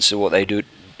confidence to what they do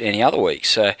any other week.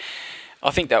 So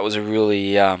I think that was a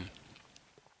really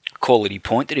quality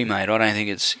point that he made. I don't think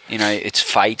it's, you know, it's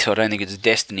fate. I don't think it's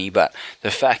destiny. But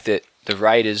the fact that the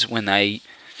Raiders, when they,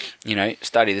 you know,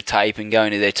 study the tape and go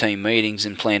into their team meetings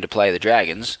and plan to play the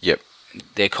Dragons,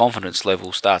 their confidence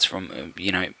level starts from,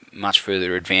 you know, much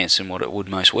further advanced than what it would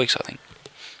most weeks, I think.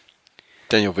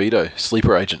 Daniel Vito,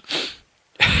 sleeper agent.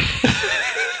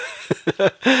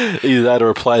 Either that or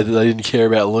a player that they didn't care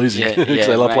about losing. Yeah,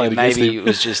 they love playing against him. Maybe it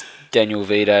was just Daniel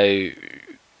Vito,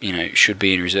 you know, should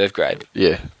be in reserve grade.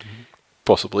 Yeah,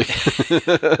 possibly.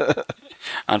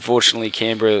 Unfortunately,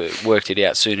 Canberra worked it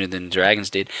out sooner than the Dragons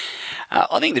did.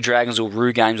 I think the Dragons will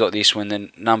rue games like this when the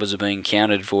numbers are being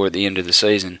counted for at the end of the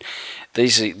season.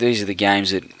 These are the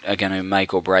games that are going to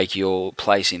make or break your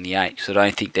place in the 8. So I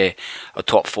don't think they're a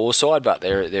top 4 side, but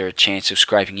they're a chance of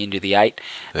scraping into the 8.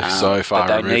 They're so far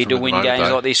but they need to win games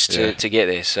though. like this to get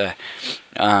there. So,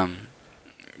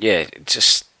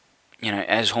 just, you know,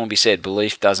 as Hornby said,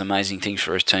 belief does amazing things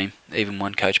for his team, even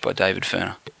one coached by David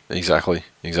Furner. Exactly.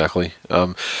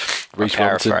 Reece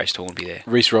paraphrased Hornby there.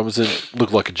 Reece Robinson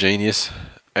looked like a genius.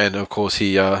 And, of course,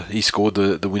 he scored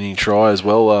the winning try as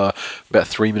well, about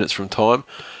 3 minutes from time.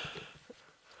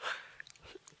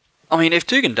 I mean, if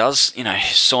Dugan does, you know,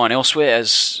 sign elsewhere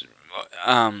as...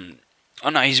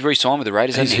 he's re-signed with the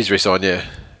Raiders, hasn't he? He's re-signed, yeah.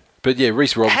 But, yeah,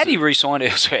 Reece Robinson... Had he re-signed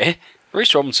elsewhere,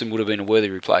 Reece Robinson would have been a worthy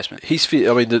replacement. He's fit.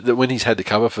 I mean, when he's had to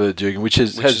cover for Dugan, which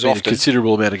has been a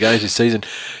considerable amount of games this season,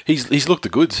 he's looked the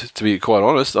goods, to be quite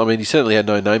honest. I mean, he certainly had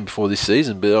no name before this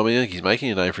season, but I mean, I think he's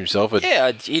making a name for himself.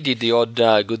 Yeah, he did the odd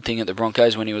good thing at the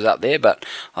Broncos when he was up there, but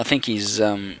I think he's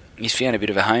found a bit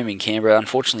of a home in Canberra.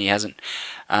 Unfortunately,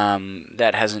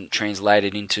 that hasn't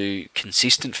translated into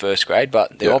consistent first grade,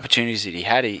 but the opportunities that he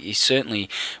had, he's certainly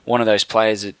one of those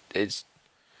players that has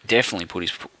definitely put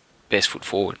his best foot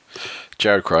forward.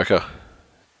 Jared Croker,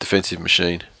 defensive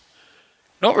machine.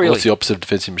 Not really. What's the opposite of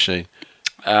defensive machine?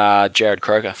 Jared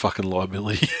Croker. Fucking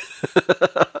liability.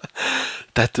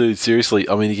 That dude, seriously,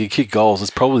 I mean, he can kick goals.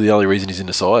 That's probably the only reason he's in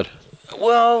the side.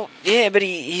 Well, yeah, but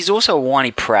he's also a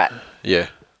whiny prat. Yeah.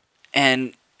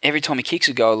 And every time he kicks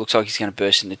a goal, it looks like he's going to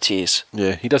burst into tears.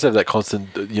 Yeah, he does have that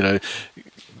constant, you know,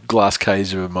 glass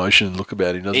cage of emotion look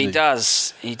about him, doesn't he?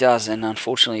 He does, and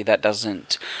unfortunately that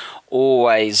doesn't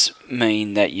always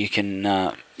mean that you can,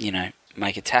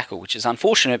 make a tackle, which is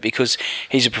unfortunate because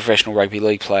he's a professional rugby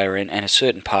league player, and a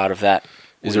certain part of that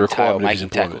is a requirement making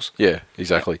tackles. Yeah,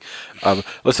 exactly. Yeah.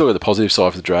 Let's talk about the positive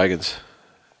side for the Dragons.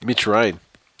 Mitch Rain,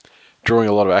 drawing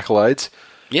a lot of accolades.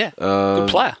 Yeah, good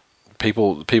player.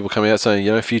 People coming out saying,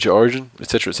 you know, future Origin,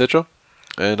 etc., etc.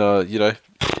 And,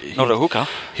 not a hooker.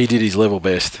 He did his level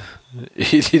best.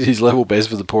 He did his level best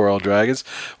for the poor old Dragons.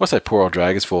 What's that poor old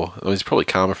Dragons for? I mean, it's probably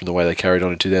karma from the way they carried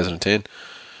on in 2010.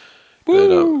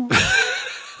 Woo!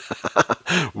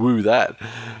 But, woo that.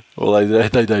 Well,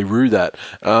 they rue that.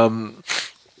 And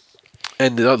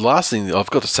the last thing I've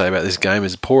got to say about this game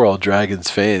is poor old Dragons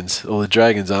fans, or the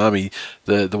Dragons army,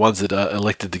 the ones that are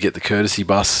elected to get the courtesy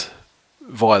bus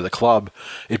via the club.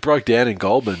 It broke down in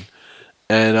Goulburn,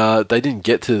 and they didn't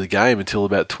get to the game until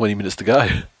about 20 minutes to go.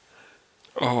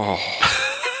 Oh.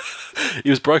 It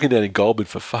was broken down in Goulburn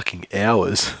for fucking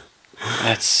hours.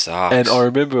 That sucks. And I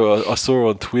remember I saw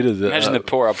on Twitter that... Imagine the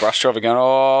poor old bus driver going,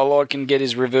 I can get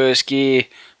his reverse gear.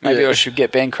 Maybe I should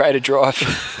get Ben Cray to drive.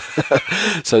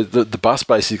 So the bus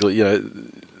basically, you know,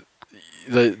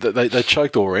 they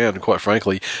choked all around, quite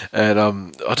frankly. And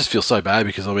I just feel so bad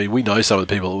because, I mean, we know some of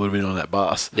the people that would have been on that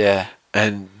bus. Yeah.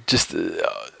 And just to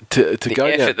The go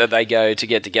effort down, that they go to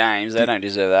get to games, they don't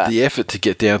deserve that. the effort to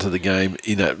get down to the game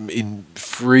in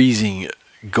freezing,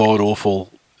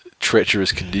 god-awful,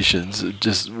 treacherous conditions.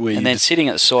 And then sitting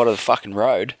at the side of the fucking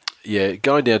road. Yeah,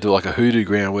 going down to like a hoodoo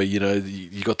ground where,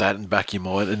 you got that in the back of your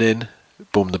mind, and then,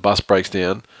 boom, the bus breaks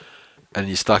down, and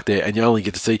you're stuck there, and you only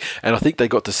get to see... And I think they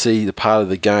got to see the part of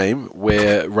the game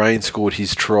where Rain scored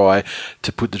his try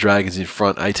to put the Dragons in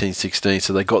front, 18-16.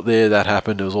 So they got there, that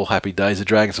happened, it was all happy days. The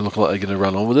Dragons are looking like they're going to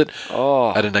run on with it.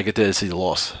 Oh. And then they get there to see the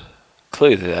loss.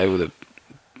 Clearly they were the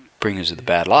bringers of the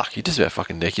bad luck. You just about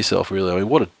fucking neck yourself, really. I mean,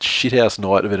 what a shithouse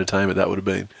night of entertainment that would have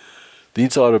been. The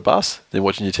inside of a bus, then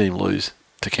watching your team lose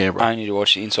to Canberra. I need to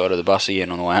watch the inside of the bus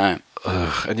again on the way home.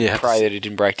 And yeah, Pray that it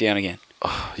didn't break down again.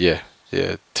 Yeah,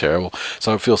 terrible.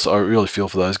 So I really feel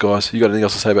for those guys. You got anything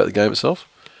else to say about the game itself?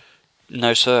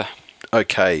 No, sir.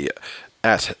 Okay,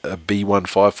 at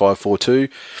B15542,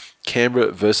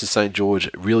 Canberra versus St.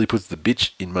 George really puts the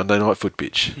bitch in Monday Night Foot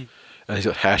bitch. And he's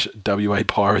got hash WA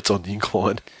Pirates on the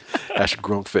incline. Hash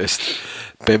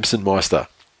Gronkfest. Bempson Meister.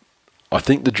 I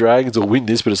think the Dragons will win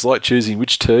this, but it's like choosing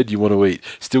which turd you want to eat.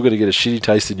 Still going to get a shitty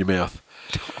taste in your mouth.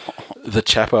 The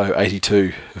Chapo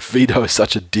 82. Vito is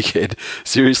such a dickhead.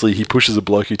 Seriously, he pushes a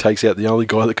bloke who takes out the only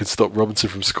guy that can stop Robinson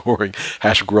from scoring.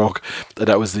 Hash Gronk. And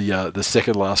that was the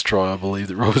second last try, I believe,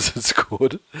 that Robinson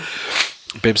scored.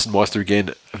 Bempson Meister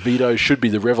again. Vito should be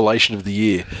the revelation of the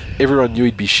year. Everyone knew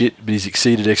he'd be shit, but he's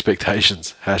exceeded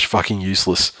expectations. Hash fucking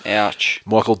useless. Ouch.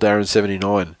 Michael Darren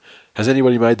 79. Has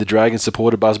anybody made the Dragons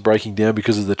supporter bus breaking down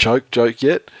because of the choke joke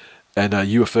yet? And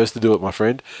you were first to do it, my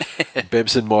friend.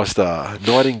 Bempson Meister.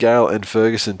 Nightingale and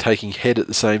Ferguson taking head at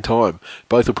the same time.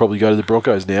 Both will probably go to the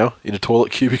Broncos now in a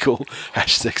toilet cubicle.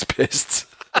 Hash sex pests.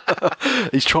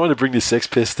 He's trying to bring this sex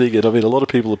pest thing in. I mean, a lot of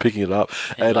people are picking it up.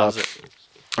 He loves it.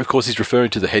 Of course, he's referring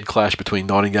to the head clash between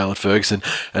Nightingale and Ferguson,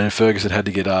 and Ferguson had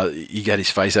to get he got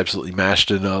his face absolutely mashed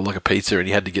and like a pizza, and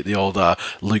he had to get the old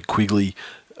Luke Quigley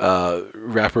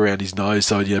wrap around his nose,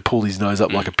 so pulled his nose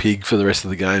up like a pig for the rest of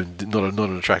the game. Not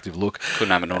an attractive look.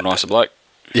 Couldn't have a nicer bloke.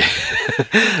 Yeah.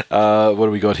 What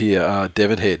do we got here?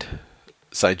 Devonhead,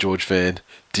 St. George fan,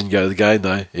 didn't go to the game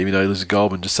though, even though he lives in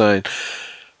Goulburn. Just saying,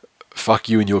 fuck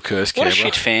you and your curse, Canberra. What a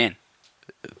shit fan.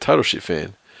 Total shit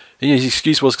fan. And his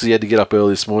excuse was because he had to get up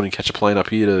early this morning and catch a plane up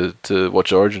here to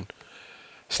watch Origin.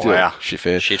 Still, wow. Shit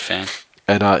fan. Shit fan.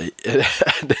 And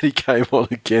then he came on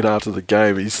again after the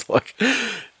game. He's like,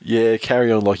 yeah,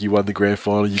 carry on like you won the grand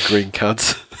final, you green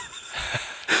cunts.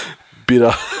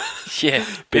 Bitter. Yeah,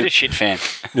 bitter shit fan.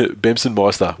 Bempson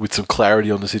Meister with some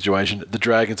clarity on the situation. The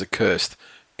Dragons are cursed.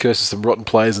 Cursed with some rotten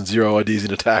players and zero ideas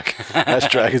in attack. That's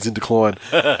Dragons in decline.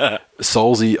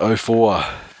 Solzy 04.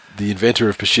 The inventor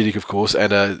of Pashitic, of course,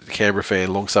 and a Canberra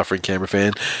fan, long-suffering Canberra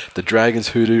fan. The Dragons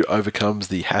hoodoo overcomes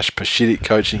the hash Pashitic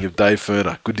coaching of Dave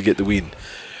Ferner. Good to get the win.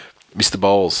 Mr.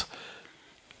 Bowles,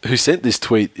 who sent this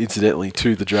tweet, incidentally,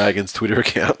 to the Dragons Twitter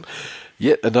account.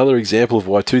 Yet another example of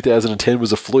why 2010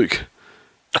 was a fluke.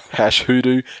 Hash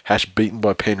hoodoo, hash beaten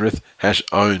by Penrith, hash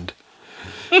owned.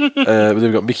 But then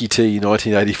we've got Mickey T,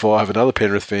 1985, and other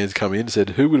Penrith fans come in and said,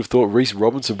 who would have thought Reece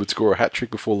Robinson would score a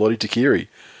hat-trick before Lottie Takiri?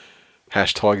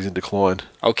 Hash Tigers in decline.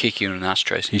 I'll kick you in an ass,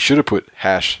 Tracy. He should have put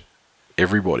hash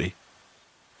everybody.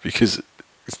 Because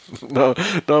no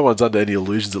one's under any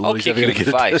illusions that Lottie's ever going to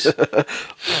get face.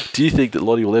 Do you think that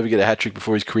Lottie will ever get a hat-trick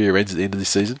before his career ends at the end of this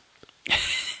season?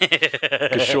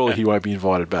 Because surely he won't be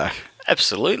invited back.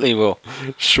 Absolutely will.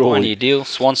 Surely. 1 year deal,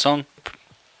 swan song,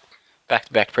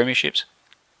 back-to-back premierships.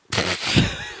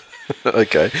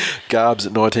 Okay. Garbs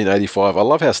at 1985. I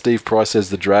love how Steve Price says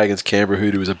the Dragons Canberra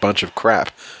hoodoo is a bunch of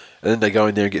crap. And then they go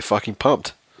in there and get fucking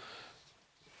pumped.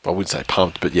 I wouldn't say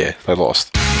pumped, but yeah, they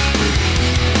lost.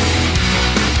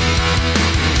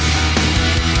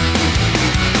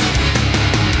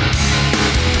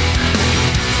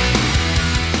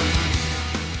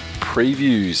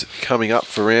 Previews coming up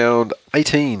for round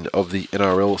 18 of the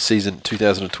NRL season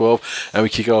 2012. And we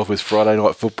kick off with Friday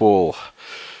Night Football.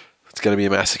 It's going to be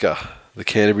a massacre. The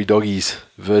Canterbury Doggies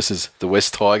versus the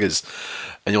West Tigers.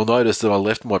 And you'll notice that I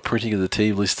left my printing of the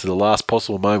team list to the last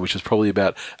possible moment, which was probably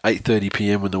about 8:30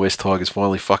 p.m. when the West Tigers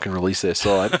finally fucking released their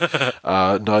side.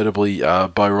 Notably,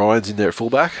 Bo Ryan's in there at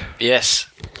fullback. Yes.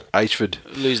 Ashford.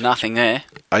 Lose nothing there.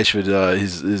 Ashford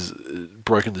is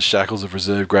broken the shackles of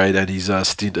reserve grade and he's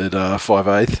stint at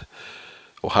 5'8",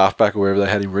 or halfback, or wherever they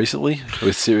had him recently.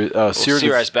 With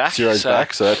Ciro's back. Ciro's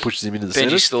back, so that pushes him into the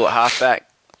centre. Benji's still at halfback.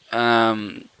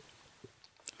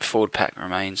 Forward pack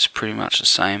remains pretty much the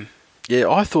same. Yeah,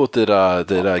 I thought that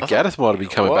Gaddeth might have been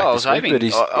coming back this week,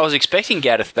 but I was expecting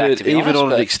Gaddeth back, to be even honest,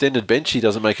 on an extended bench, he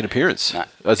doesn't make an appearance. No.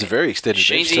 That's a very extended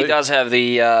bench too. Sheensy does have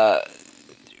the...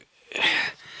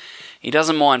 he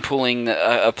doesn't mind pulling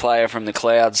a player from the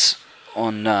clouds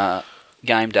on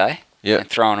game day and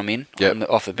throwing them in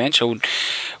off the bench. I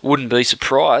wouldn't be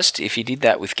surprised if he did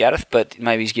that with Gaddeth, but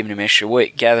maybe he's given him an extra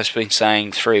week. Gaddeth's been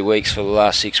saying 3 weeks for the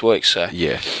last 6 weeks. So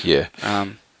Yeah.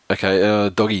 Okay,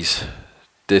 Doggies.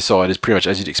 Their side is pretty much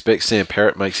as you'd expect. Sam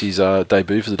Parrott makes his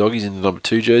debut for the Doggies in the number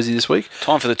 2 jersey this week.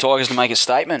 Time for the Tigers to make a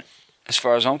statement. As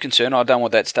far as I'm concerned, I don't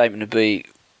want that statement to be,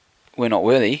 we're not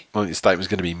worthy. I think the statement's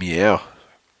going to be meow.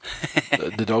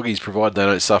 The Doggies, provided they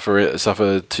don't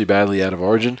suffer too badly out of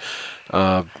Origin,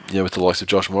 with the likes of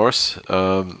Josh Morris,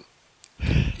 being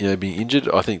injured,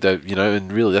 I think they,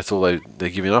 and really that's all they're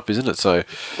giving up, isn't it? So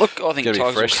look, I think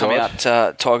Tigers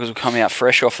will come out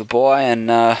fresh off the bye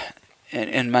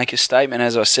and make a statement,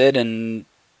 as I said, and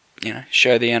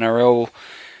show the NRL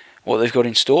what they've got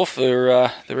in store for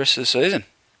the rest of the season.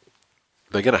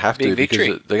 They're going to have to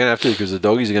because the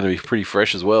Doggies are going to be pretty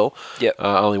fresh as well. Yep.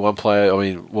 Only one player.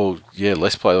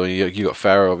 Less player. You got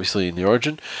Farah obviously in the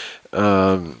Origin.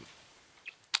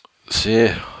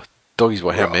 Doggies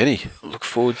by how many? Look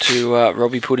forward to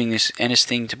Robbie putting this Ennis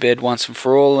thing to bed once and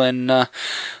for all, and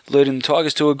leading the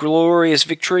Tigers to a glorious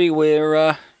victory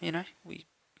where we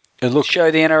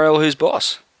show the NRL who's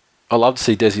boss. I love to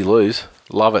see Desi lose.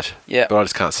 Love it. Yeah. But I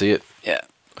just can't see it. Yeah.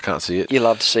 I can't see it. You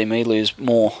love to see me lose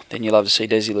more than you love to see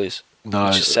Desi lose.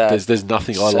 No, there's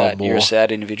nothing I love more. You're a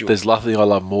sad individual. There's nothing I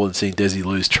love more than seeing Desi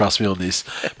lose. Trust me on this.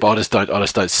 But I just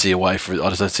don't see a way for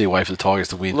the Tigers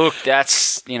to win. Look,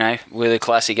 that's we're the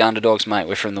classic underdogs, mate.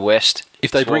 We're from the West.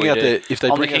 If they bring out their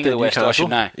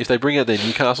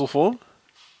Newcastle form,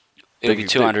 it'll be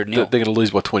 200-0. They're going to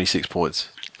lose by 26 points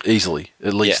easily,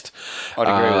 at least. Yeah, I'd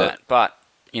agree with that. But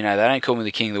they don't call me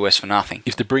the king of the West for nothing.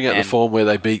 If they bring out the form where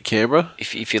they beat Canberra,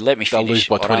 if you let me finish, lose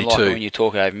by 22. I don't like it when you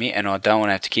talk over me, and I don't want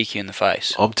to have to kick you in the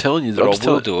face. I'm telling you, but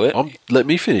I will do it. Let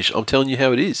me finish. I'm telling you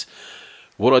how it is.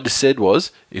 What I just said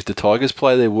was, if the Tigers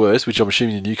play their worst, which I'm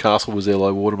assuming the Newcastle was their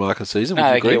low watermark of the season,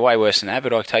 no, they get way worse than that.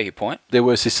 But I take your point. Their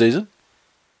worst this season,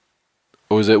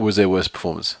 or was their worst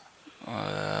performance?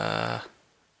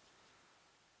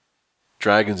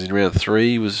 Dragons in round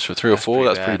 3 was for 3 or 4.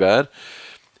 That's pretty bad.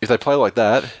 If they play like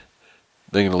that,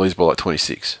 they're going to lose by like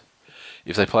 26.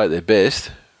 If they play at their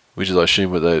best, which is I assume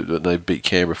when they beat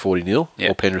Canberra 40-0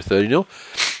 or Penrith 30-0,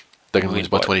 they're going to lose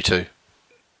by 22.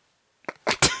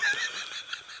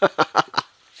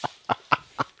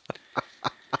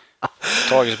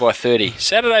 Tigers by 30.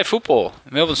 Saturday football.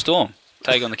 Melbourne Storm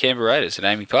take on the Canberra Raiders at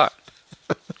Amy Park.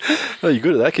 Oh, you're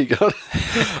good at that. Keep going.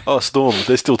 Oh, Storm.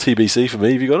 They're still TBC for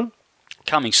me. Have you got them?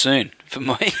 Coming soon for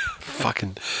me.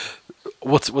 Fucking...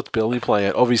 What's Bellamy playing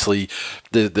at? Obviously,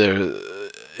 he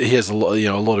has a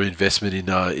lot of investment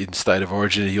in State of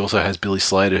Origin. He also has Billy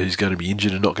Slater, who's going to be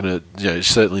injured and not going to,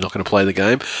 certainly not going to play the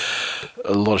game.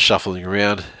 A lot of shuffling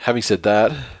around. Having said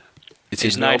that,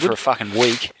 he's known for a fucking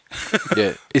week.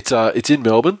 Yeah, it's in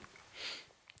Melbourne.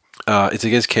 It's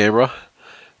against Canberra.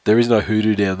 There is no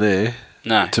hoodoo down there,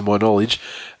 to my knowledge,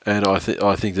 and I think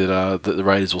that the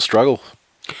Raiders will struggle.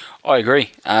 I agree.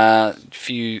 A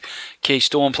few key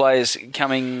Storm players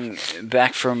coming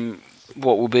back from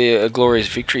what will be a glorious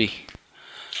victory.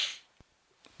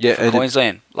 For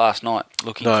Queensland last night.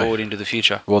 Looking forward into the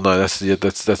future. Well, no, that's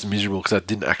miserable because that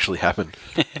didn't actually happen.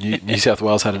 New South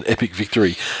Wales had an epic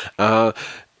victory.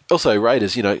 Also,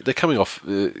 Raiders, they're coming off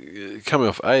an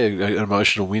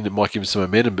emotional win that might give them some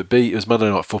momentum, but B, it was Monday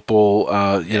Night Football.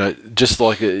 Just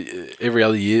like every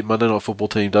other year, Monday Night Football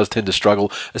team does tend to struggle,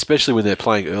 especially when they're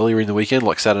playing earlier in the weekend,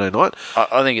 like Saturday night.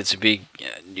 I think it's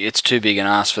too big an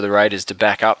ask for the Raiders to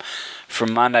back up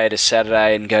from Monday to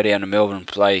Saturday and go down to Melbourne and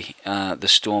play the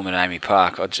Storm at Amy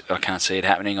Park. I can't see it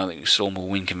happening. I think the Storm will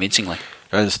win convincingly.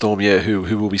 And the Storm,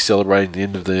 who will be celebrating the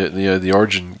end of the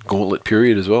Origin gauntlet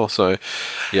period as well. So,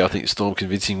 I think the Storm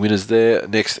convincing winners there.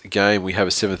 Next game, we have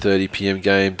a 7:30 PM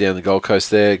game down the Gold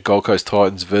Coast there. Gold Coast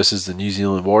Titans versus the New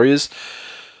Zealand Warriors.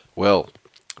 Well,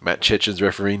 Matt Chechen's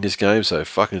refereeing this game, so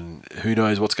fucking who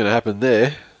knows what's going to happen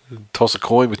there. Toss a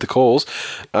coin with the calls.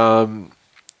 Titans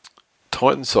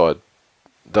side,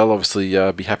 they'll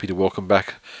obviously be happy to welcome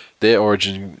back their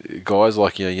Origin guys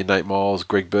like your Nate Miles,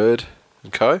 Greg Bird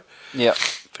and co. Yeah,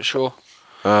 for sure.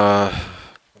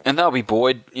 And they'll be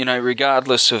buoyed,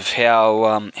 regardless of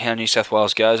how New South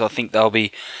Wales goes. I think they'll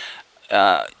be,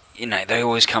 they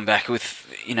always come back with,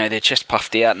 their chest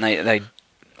puffed out and they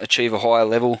achieve a higher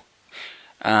level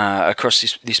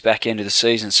across this back end of the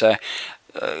season. So,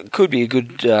 could be a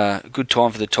good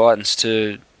time for the Titans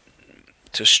to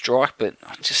to strike, but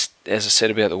just as I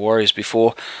said about the Warriors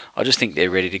before, I just think they're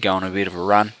ready to go on a bit of a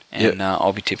run, and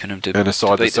I'll be tipping them to and a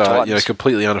side beat the Titans. that's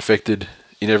completely unaffected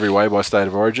in every way by State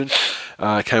of Origin.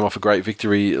 Came off a great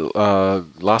victory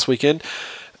last weekend,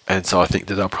 and so I think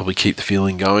that they'll probably keep the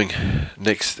feeling going.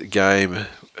 Next game,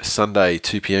 Sunday,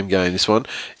 2 p.m. game, this one.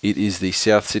 It is the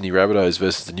South Sydney Rabbitohs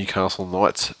versus the Newcastle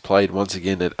Knights, played once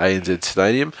again at ANZ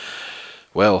Stadium.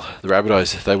 Well, the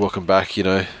Rabbitohs, they welcome back,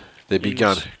 their big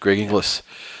gun, Greg Inglis.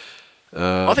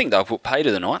 I think they'll put pay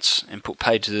to the Knights and put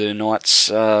pay to the Knights,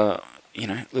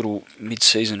 little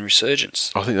mid-season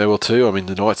resurgence. I think they will too. I mean,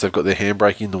 the Knights, they've got their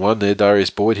handbrake in the one there. Darius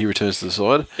Boyd, he returns to the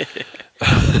side.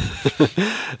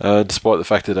 Despite the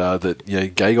fact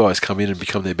that gay guys come in and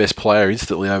become their best player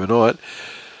instantly overnight.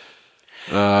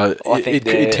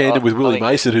 In tandem with Willie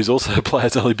Mason, who's also a player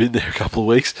that's only been there a couple of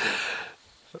weeks.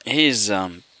 He's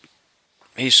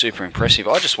super impressive.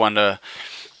 I just wonder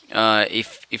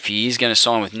if he is going to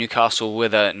sign with Newcastle,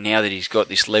 whether now that he's got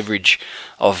this leverage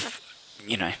of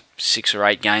 6 or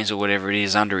 8 games or whatever it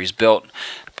is under his belt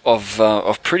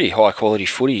of pretty high quality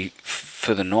footy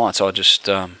for the Knights. I just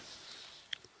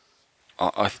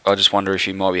wonder if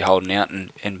he might be holding out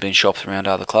and being shopped around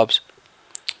other clubs.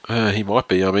 He might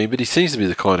be. I mean, but he seems to be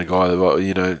the kind of guy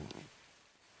that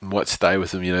might stay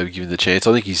with them, given the chance.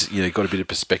 I think he's, got a bit of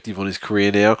perspective on his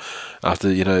career now after,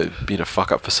 being a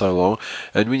fuck up for so long.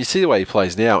 And when you see the way he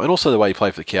plays now, and also the way he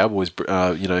played for the Cowboys,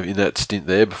 in that stint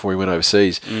there before he went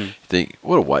overseas, you think,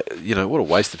 what a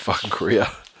wasted fucking career.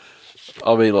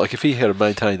 I mean, like, if he had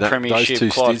maintained that, Premiership, those two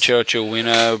Clive stints, Churchill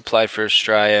winner, played for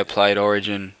Australia, played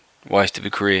Origin, waste of a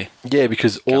career. Yeah,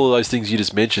 because all of those things you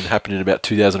just mentioned happened in about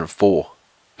 2004.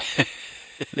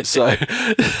 So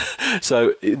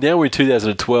now we're in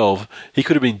 2012. He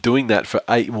could have been doing that for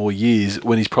 8 more years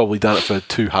when he's probably done it for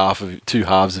two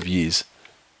halves of years.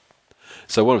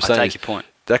 So what I'm saying is, your point.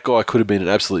 That guy could have been an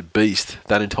absolute beast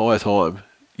that entire time,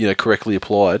 correctly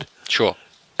applied. Sure.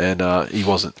 And he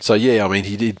wasn't. So yeah, I mean,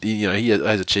 he did. He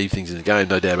has achieved things in the game,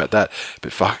 no doubt about that.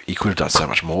 But fuck, he could have done so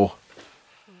much more.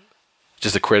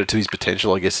 Just a credit to his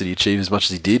potential, I guess, that he achieved as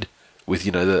much as he did. With,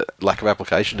 the lack of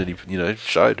application that he,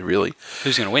 showed, really.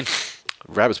 Who's going to win?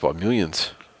 Rabbits by millions.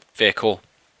 Fair call.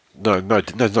 No,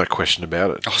 there's no question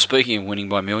about it. Oh, speaking of winning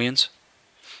by millions,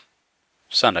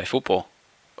 Sunday football.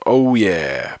 Oh,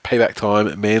 yeah. Payback time.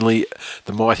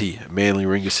 The mighty Manly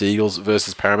Warringah Seagulls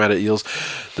versus Parramatta Eels.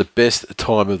 The best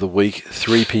time of the week,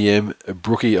 3 p.m,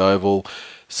 Brookie Oval.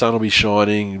 Sun will be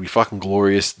shining. It'll be fucking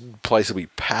glorious. Place will be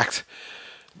packed.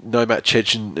 No Matt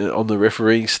Chechen on the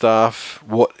refereeing staff.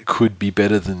 What could be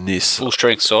better than this? Full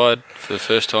strength side for the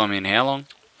first time in how long?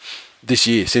 This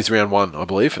year, since round 1, I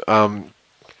believe.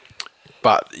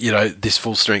 But, this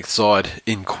full strength side,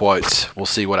 in quotes, we'll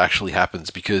see what actually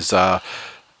happens because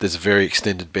there's a very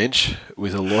extended bench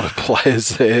with a lot of players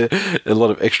there, a lot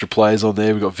of extra players on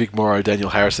there. We've got Vic Morrow, Daniel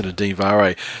Harrison and Dean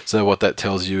Vare. So what that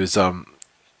tells you is,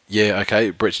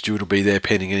 Brett Stewart will be there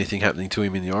pending anything happening to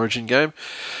him in the Origin game.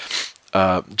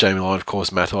 Jamie Lyon, of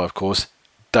course, Matai, of course.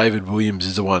 David Williams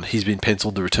is the one. He's been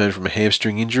penciled to return from a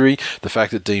hamstring injury. The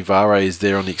fact that Dean Vare is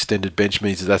there on the extended bench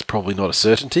means that that's probably not a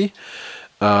certainty.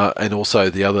 And also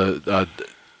the other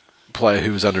player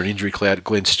who was under an injury cloud,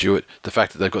 Glenn Stewart, the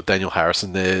fact that they've got Daniel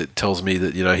Harrison there tells me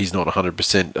that he's not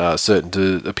 100% certain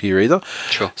to appear either.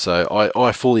 Sure. So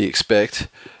I fully expect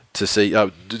to see...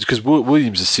 because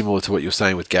Williams is similar to what you're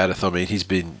saying with Gaddeth. I mean, he's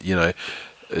been,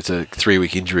 it's a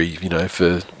 3-week injury,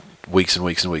 for... weeks and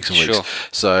weeks and weeks and weeks. Sure.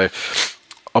 So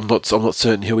I'm not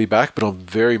certain he'll be back, but I'm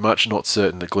very much not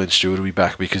certain that Glenn Stewart will be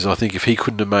back because I think if he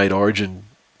couldn't have made Origin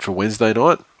for Wednesday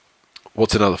night,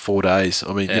 what's another 4 days?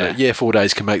 I mean, 4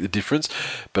 days can make the difference,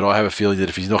 but I have a feeling that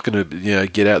if he's not going to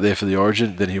get out there for the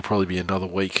Origin, then he'll probably be another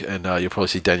week, and you'll probably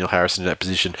see Daniel Harrison in that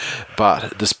position.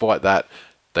 But despite that,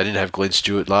 they didn't have Glenn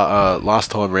Stewart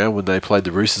last time round when they played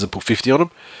the Roosters and put 50 on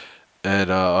him,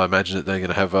 and I imagine that they're going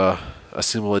to have a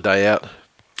similar day out.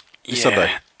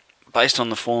 Sunday. Based on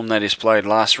the form they displayed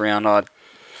last round,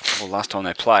 last time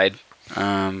they played,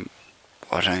 I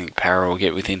don't think Para will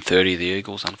get within 30 of the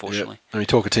Eagles, unfortunately. Yep. I mean,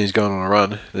 talk of teams going on a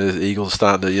run. The Eagles are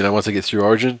starting to, once they get through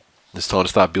Origin, it's time to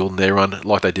start building their run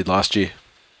like they did last year.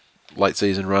 Late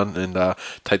season run and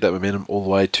take that momentum all the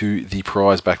way to the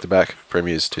prize back-to-back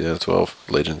Premiers 2012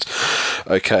 Legends.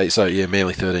 Okay, so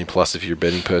Manly 13 plus if you're a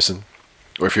betting person,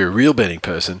 or if you're a real betting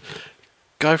person,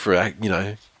 go for it.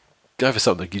 Go for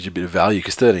something that gives you a bit of value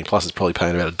because 13 plus is probably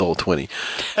paying about $1.20.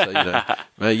 So,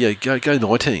 go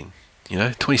 19,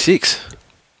 26,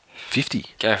 50.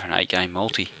 Go for an 8-game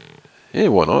multi. Yeah,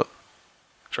 why not?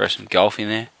 Throw some golf in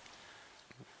there.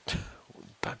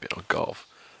 Don't bet on golf.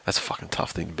 That's a fucking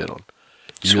tough thing to bet on.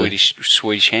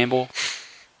 Swedish handball.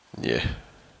 Yeah.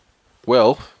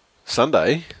 Well,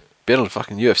 Sunday, bet on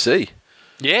fucking UFC.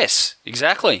 Yes,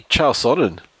 exactly. Charles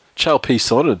P.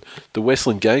 Sonnen, the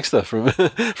Westland gangster from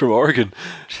from Oregon,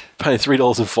 paying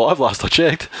 $3.05 last I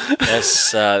checked.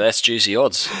 That's juicy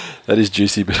odds. That is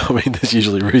juicy, but I mean, there's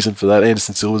usually a reason for that.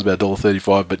 Anderson Silva's about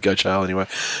 $1.35, but go Charles anyway.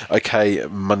 Okay,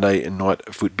 Monday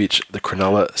night foot bitch, the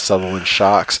Cronulla Sutherland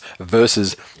Sharks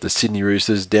versus the Sydney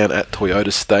Roosters down at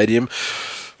Toyota Stadium.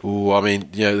 Ooh, I mean,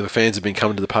 the fans have been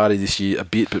coming to the party this year a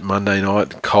bit, but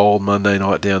cold Monday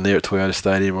night down there at Toyota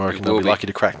Stadium, I reckon they'll be lucky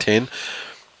to crack 10.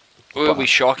 It will be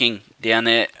shocking down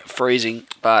there, freezing,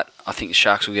 but I think the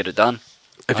Sharks will get it done.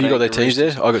 Have you got their teams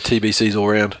there? I've got TBCs all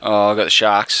round. Oh, I've got the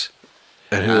Sharks.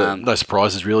 And no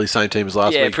surprises, really. Same team as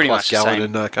last week, pretty plus much Gallen the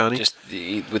same, and Carney. Just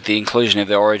with the inclusion of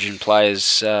the Origin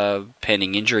players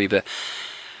pending injury, but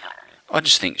I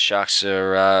just think the Sharks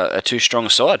are a too strong a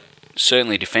side.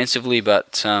 Certainly defensively,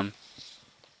 but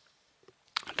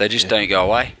they just don't go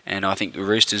away. And I think the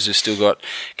Roosters have still got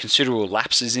considerable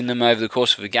lapses in them over the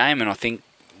course of a game, and I think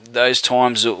those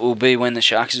times it will be when the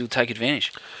Sharks will take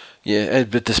advantage. Yeah,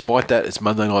 but despite that, it's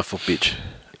Monday night foot bitch.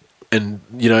 And,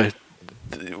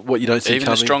 what you don't see even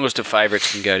coming... the strongest of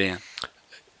favourites can go down.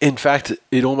 In fact,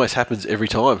 it almost happens every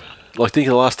time. Like, think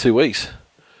of the last 2 weeks.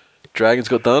 Dragons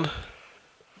got done.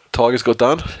 Tigers got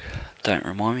done. Don't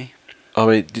remind me. I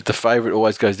mean, the favourite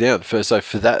always goes down.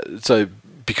 So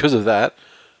because of that,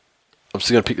 I'm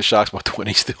still going to pick the Sharks by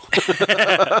 20 still.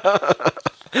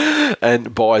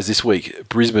 And buys this week: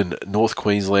 Brisbane, North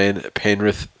Queensland,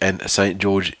 Penrith, and St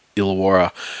George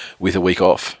Illawarra with a week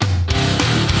off.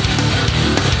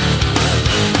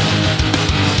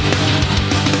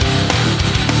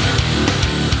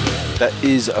 That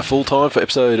is a full time for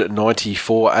episode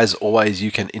 94. As always, you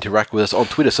can interact with us on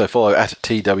Twitter, so follow at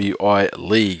TWI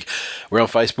League. We're on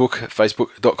Facebook,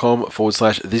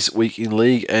 facebook.com/This Week in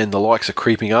League, and the likes are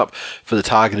creeping up for the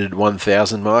targeted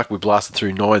 1,000 mark. We blasted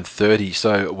through 930,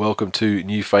 so welcome to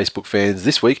new Facebook fans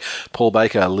this week: Paul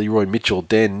Baker, Leroy Mitchell,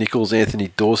 Dan Nichols,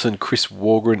 Anthony Dawson, Chris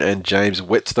Walgren, and James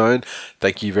Whetstone.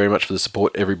 Thank you very much for the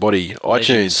support, everybody.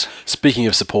 Legends. iTunes, speaking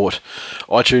of support,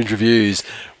 iTunes reviews.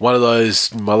 One of those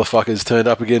motherfuckers turned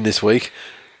up again this week.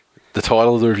 The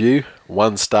title of the review: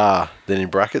 1 star. Then in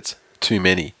brackets, too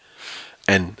many.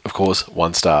 And, of course,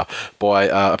 1 star. By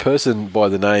a person by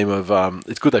the name of...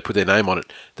 it's good they put their name on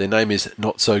it. Their name is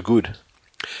Not So Good.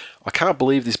 I can't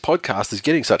believe this podcast is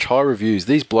getting such high reviews.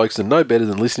 These blokes are no better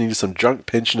than listening to some drunk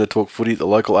pensioner talk footy at the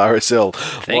local RSL.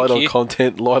 Thank you. On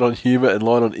content, light on humour, and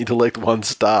light on intellect, 1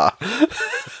 star.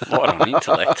 Light on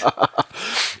intellect.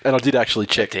 And I did actually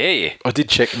check. How dare you? I did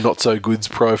check Not So Good's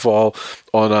profile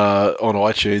on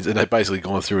iTunes, and they've basically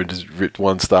gone through and just ripped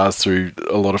 1 stars through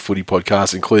a lot of footy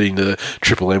podcasts, including the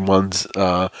Triple M ones.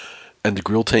 And the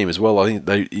Grill Team as well. I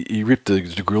think he ripped the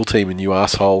Grill Team a new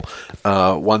asshole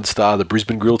 1 star. The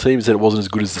Brisbane Grill Team said it wasn't as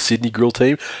good as the Sydney Grill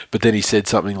Team, but then he said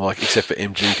something like, except for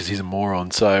MG because he's a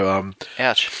moron. So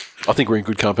ouch. I think we're in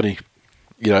good company,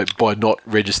 by not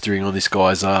registering on this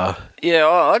guy's. Yeah,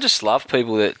 I just love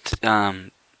people that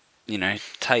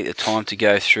take the time to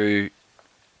go through,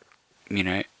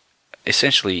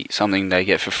 essentially something they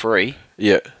get for free.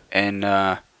 Yeah. And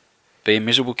be a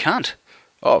miserable cunt.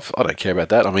 Oh, I don't care about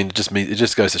that. I mean, it just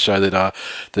goes to show that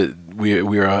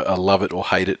we're a love it or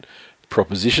hate it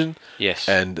proposition. Yes.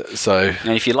 And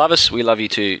if you love us, we love you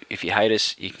too. If you hate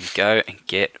us, you can go and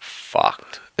get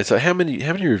fucked. And so how many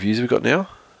reviews have we got now?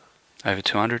 Over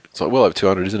 200. It's like well over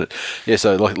 200, isn't it? Yeah.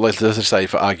 So let's just say,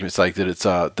 for argument's sake, that it's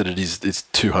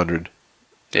 200.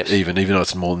 Yes. Even though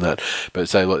it's more than that, but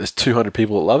say there's 200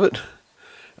 people that love it,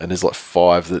 and there's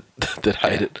 5 that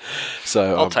hate it.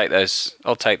 So I'll take those.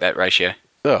 I'll take that ratio.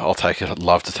 Oh, I'll take it. I'd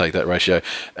love to take that ratio.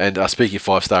 And speaking of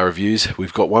 5-star reviews,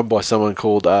 we've got one by someone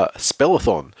called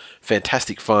Spellathon.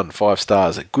 Fantastic fun, 5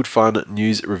 stars. Good fun,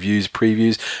 news, reviews,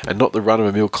 previews, and not the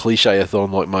run-of-the-mill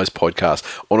cliche-a-thon like most podcasts.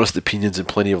 Honest opinions and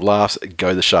plenty of laughs.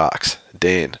 Go the Sharks.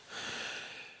 Dan.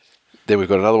 Then we've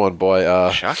got another one by...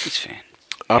 Sharkies fan.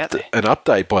 An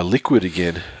update by Liquid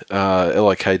again.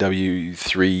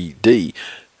 LIKW3D.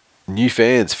 New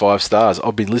fans, 5 stars.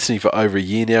 I've been listening for over a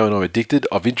year now and I'm addicted.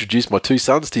 I've introduced my 2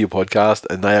 sons to your podcast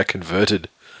and they are converted.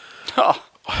 Oh.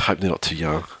 I hope they're not too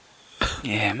young.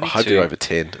 Yeah, me I hope too. they're over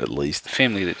 10 at least. The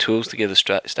family that tools together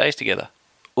stays together.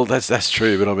 Well, that's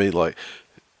true, but I mean,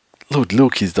 little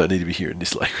kids don't need to be hearing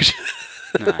this language.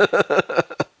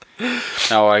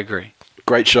 No, I agree.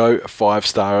 Great show, 5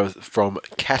 stars from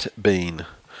Cat Bean.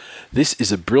 This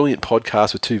is a brilliant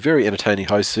podcast with two very entertaining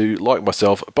hosts who, like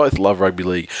myself, both love rugby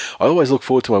league. I always look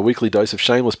forward to my weekly dose of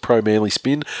shameless pro-manly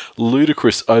spin,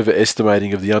 ludicrous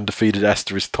overestimating of the undefeated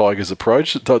asterisk Tigers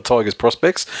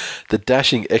prospects, the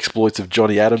dashing exploits of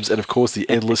Johnny Adams, and of course the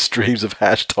endless streams of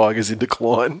 #Tigers in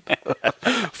decline.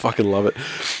 Fucking love it.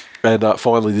 And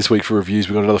finally, this week for reviews,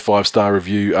 we've got another 5-star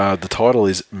review. The title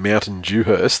is Mountain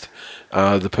Dewhurst.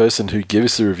 The person who gave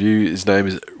us the review, his name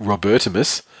is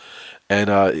Robertimus. And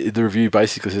the review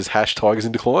basically says #Tigers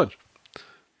in decline.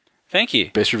 Thank you.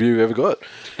 Best review we've ever got.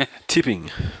 Tipping.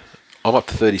 I'm up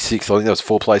to 36th. I think that was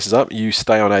 4 places up. You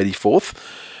stay on 84th.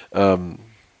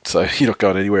 So you're not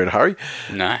going anywhere in a hurry.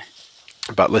 No.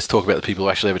 But let's talk about the people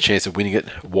who actually have a chance of winning it.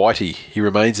 Whitey, he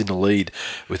remains in the lead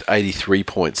with 83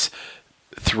 points.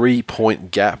 3-point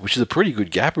gap, which is a pretty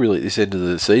good gap really at this end of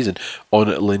the season, on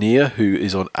Lanier, who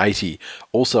is on 80.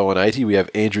 Also on 80, we have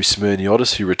Andrew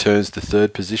Smyrniotis, who returns to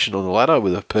 3rd position on the ladder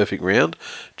with a perfect round.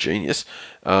 Genius.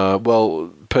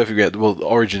 Perfect round. Well,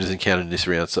 Origin isn't counted in this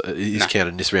round, so it is counted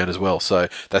in this round as well, so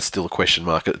that's still a question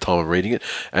mark at the time of reading it.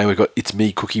 And we've got It's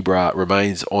Me Cookie Bra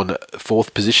remains on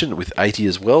 4th position with 80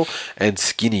 as well, and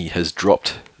Skinny has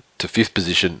dropped to 5th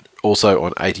position, also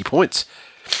on 80 points.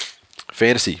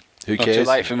 Fantasy. Who cares? Not too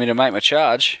late for me to make my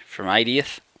charge from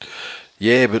 80th.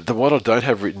 Yeah, but the one I don't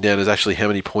have written down is actually how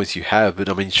many points you have. But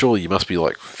I mean, surely you must be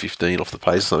like 15 off the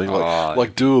pace or something,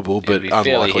 like doable, but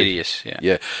unlikely. Fairly hideous.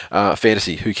 Yeah.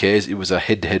 Fantasy. Who cares? It was a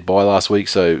head-to-head bye last week,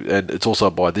 and it's also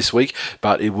a bye this week,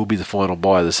 but it will be the final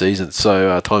bye of the season.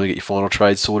 So time to get your final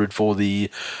trade sorted for the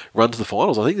run to the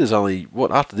finals. I think there's only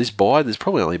after this bye, there's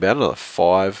probably only about another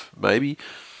 5-6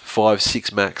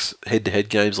 max head-to-head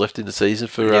games left in the season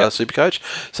for Supercoach.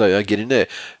 So get in there.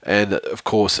 And, of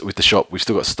course, with the shop, we've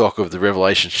still got stock of the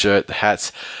Revelation shirt, the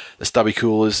hats, the stubby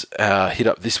coolers. Hit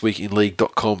up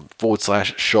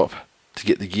thisweekinleague.com/shop to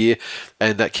get the gear.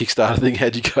 And that Kickstarter thing,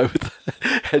 how'd you go with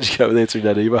answering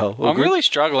that email? I'm really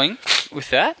struggling with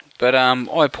that, but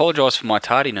I apologise for my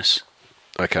tardiness.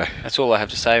 Okay. That's all I have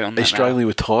to say on that. Are you struggling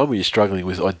with time or are you struggling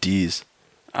with ideas?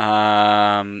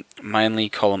 Mainly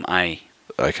column A.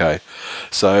 Okay,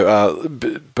 so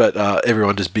but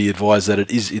everyone just be advised that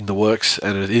it is in the works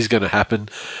and it is going to happen.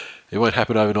 It won't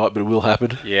happen overnight, but it will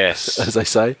happen. Yes, as they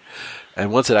say.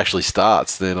 And once it actually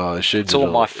starts, then I assume it's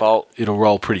all my fault. It'll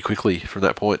roll pretty quickly from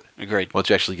that point. Agreed. Once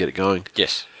you actually get it going.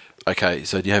 Yes. Okay,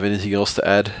 so do you have anything else to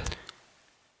add?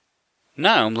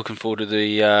 No, I'm looking forward to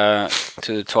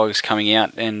the Tigers coming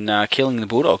out and killing the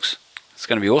Bulldogs. It's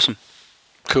going to be awesome.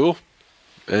 Cool.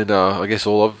 And I guess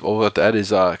all I've got to add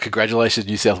is congratulations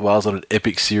New South Wales on an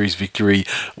epic series victory,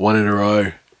 1 in a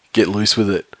row. Get loose with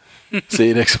it. See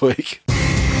you next week.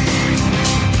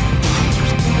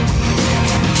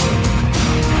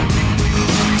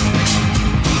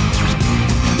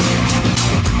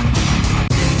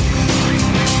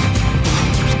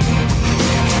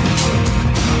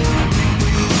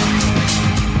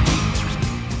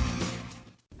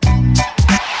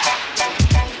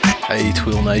 Hey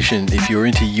TWiL Nation, if you're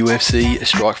into UFC,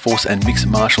 Strikeforce and mixed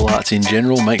martial arts in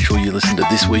general, make sure you listen to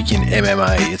This Week in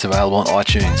MMA. It's available on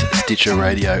iTunes, Stitcher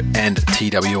Radio and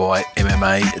TWiMMA.com.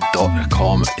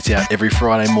 It's out every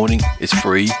Friday morning. It's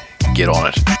free. Get on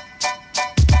it.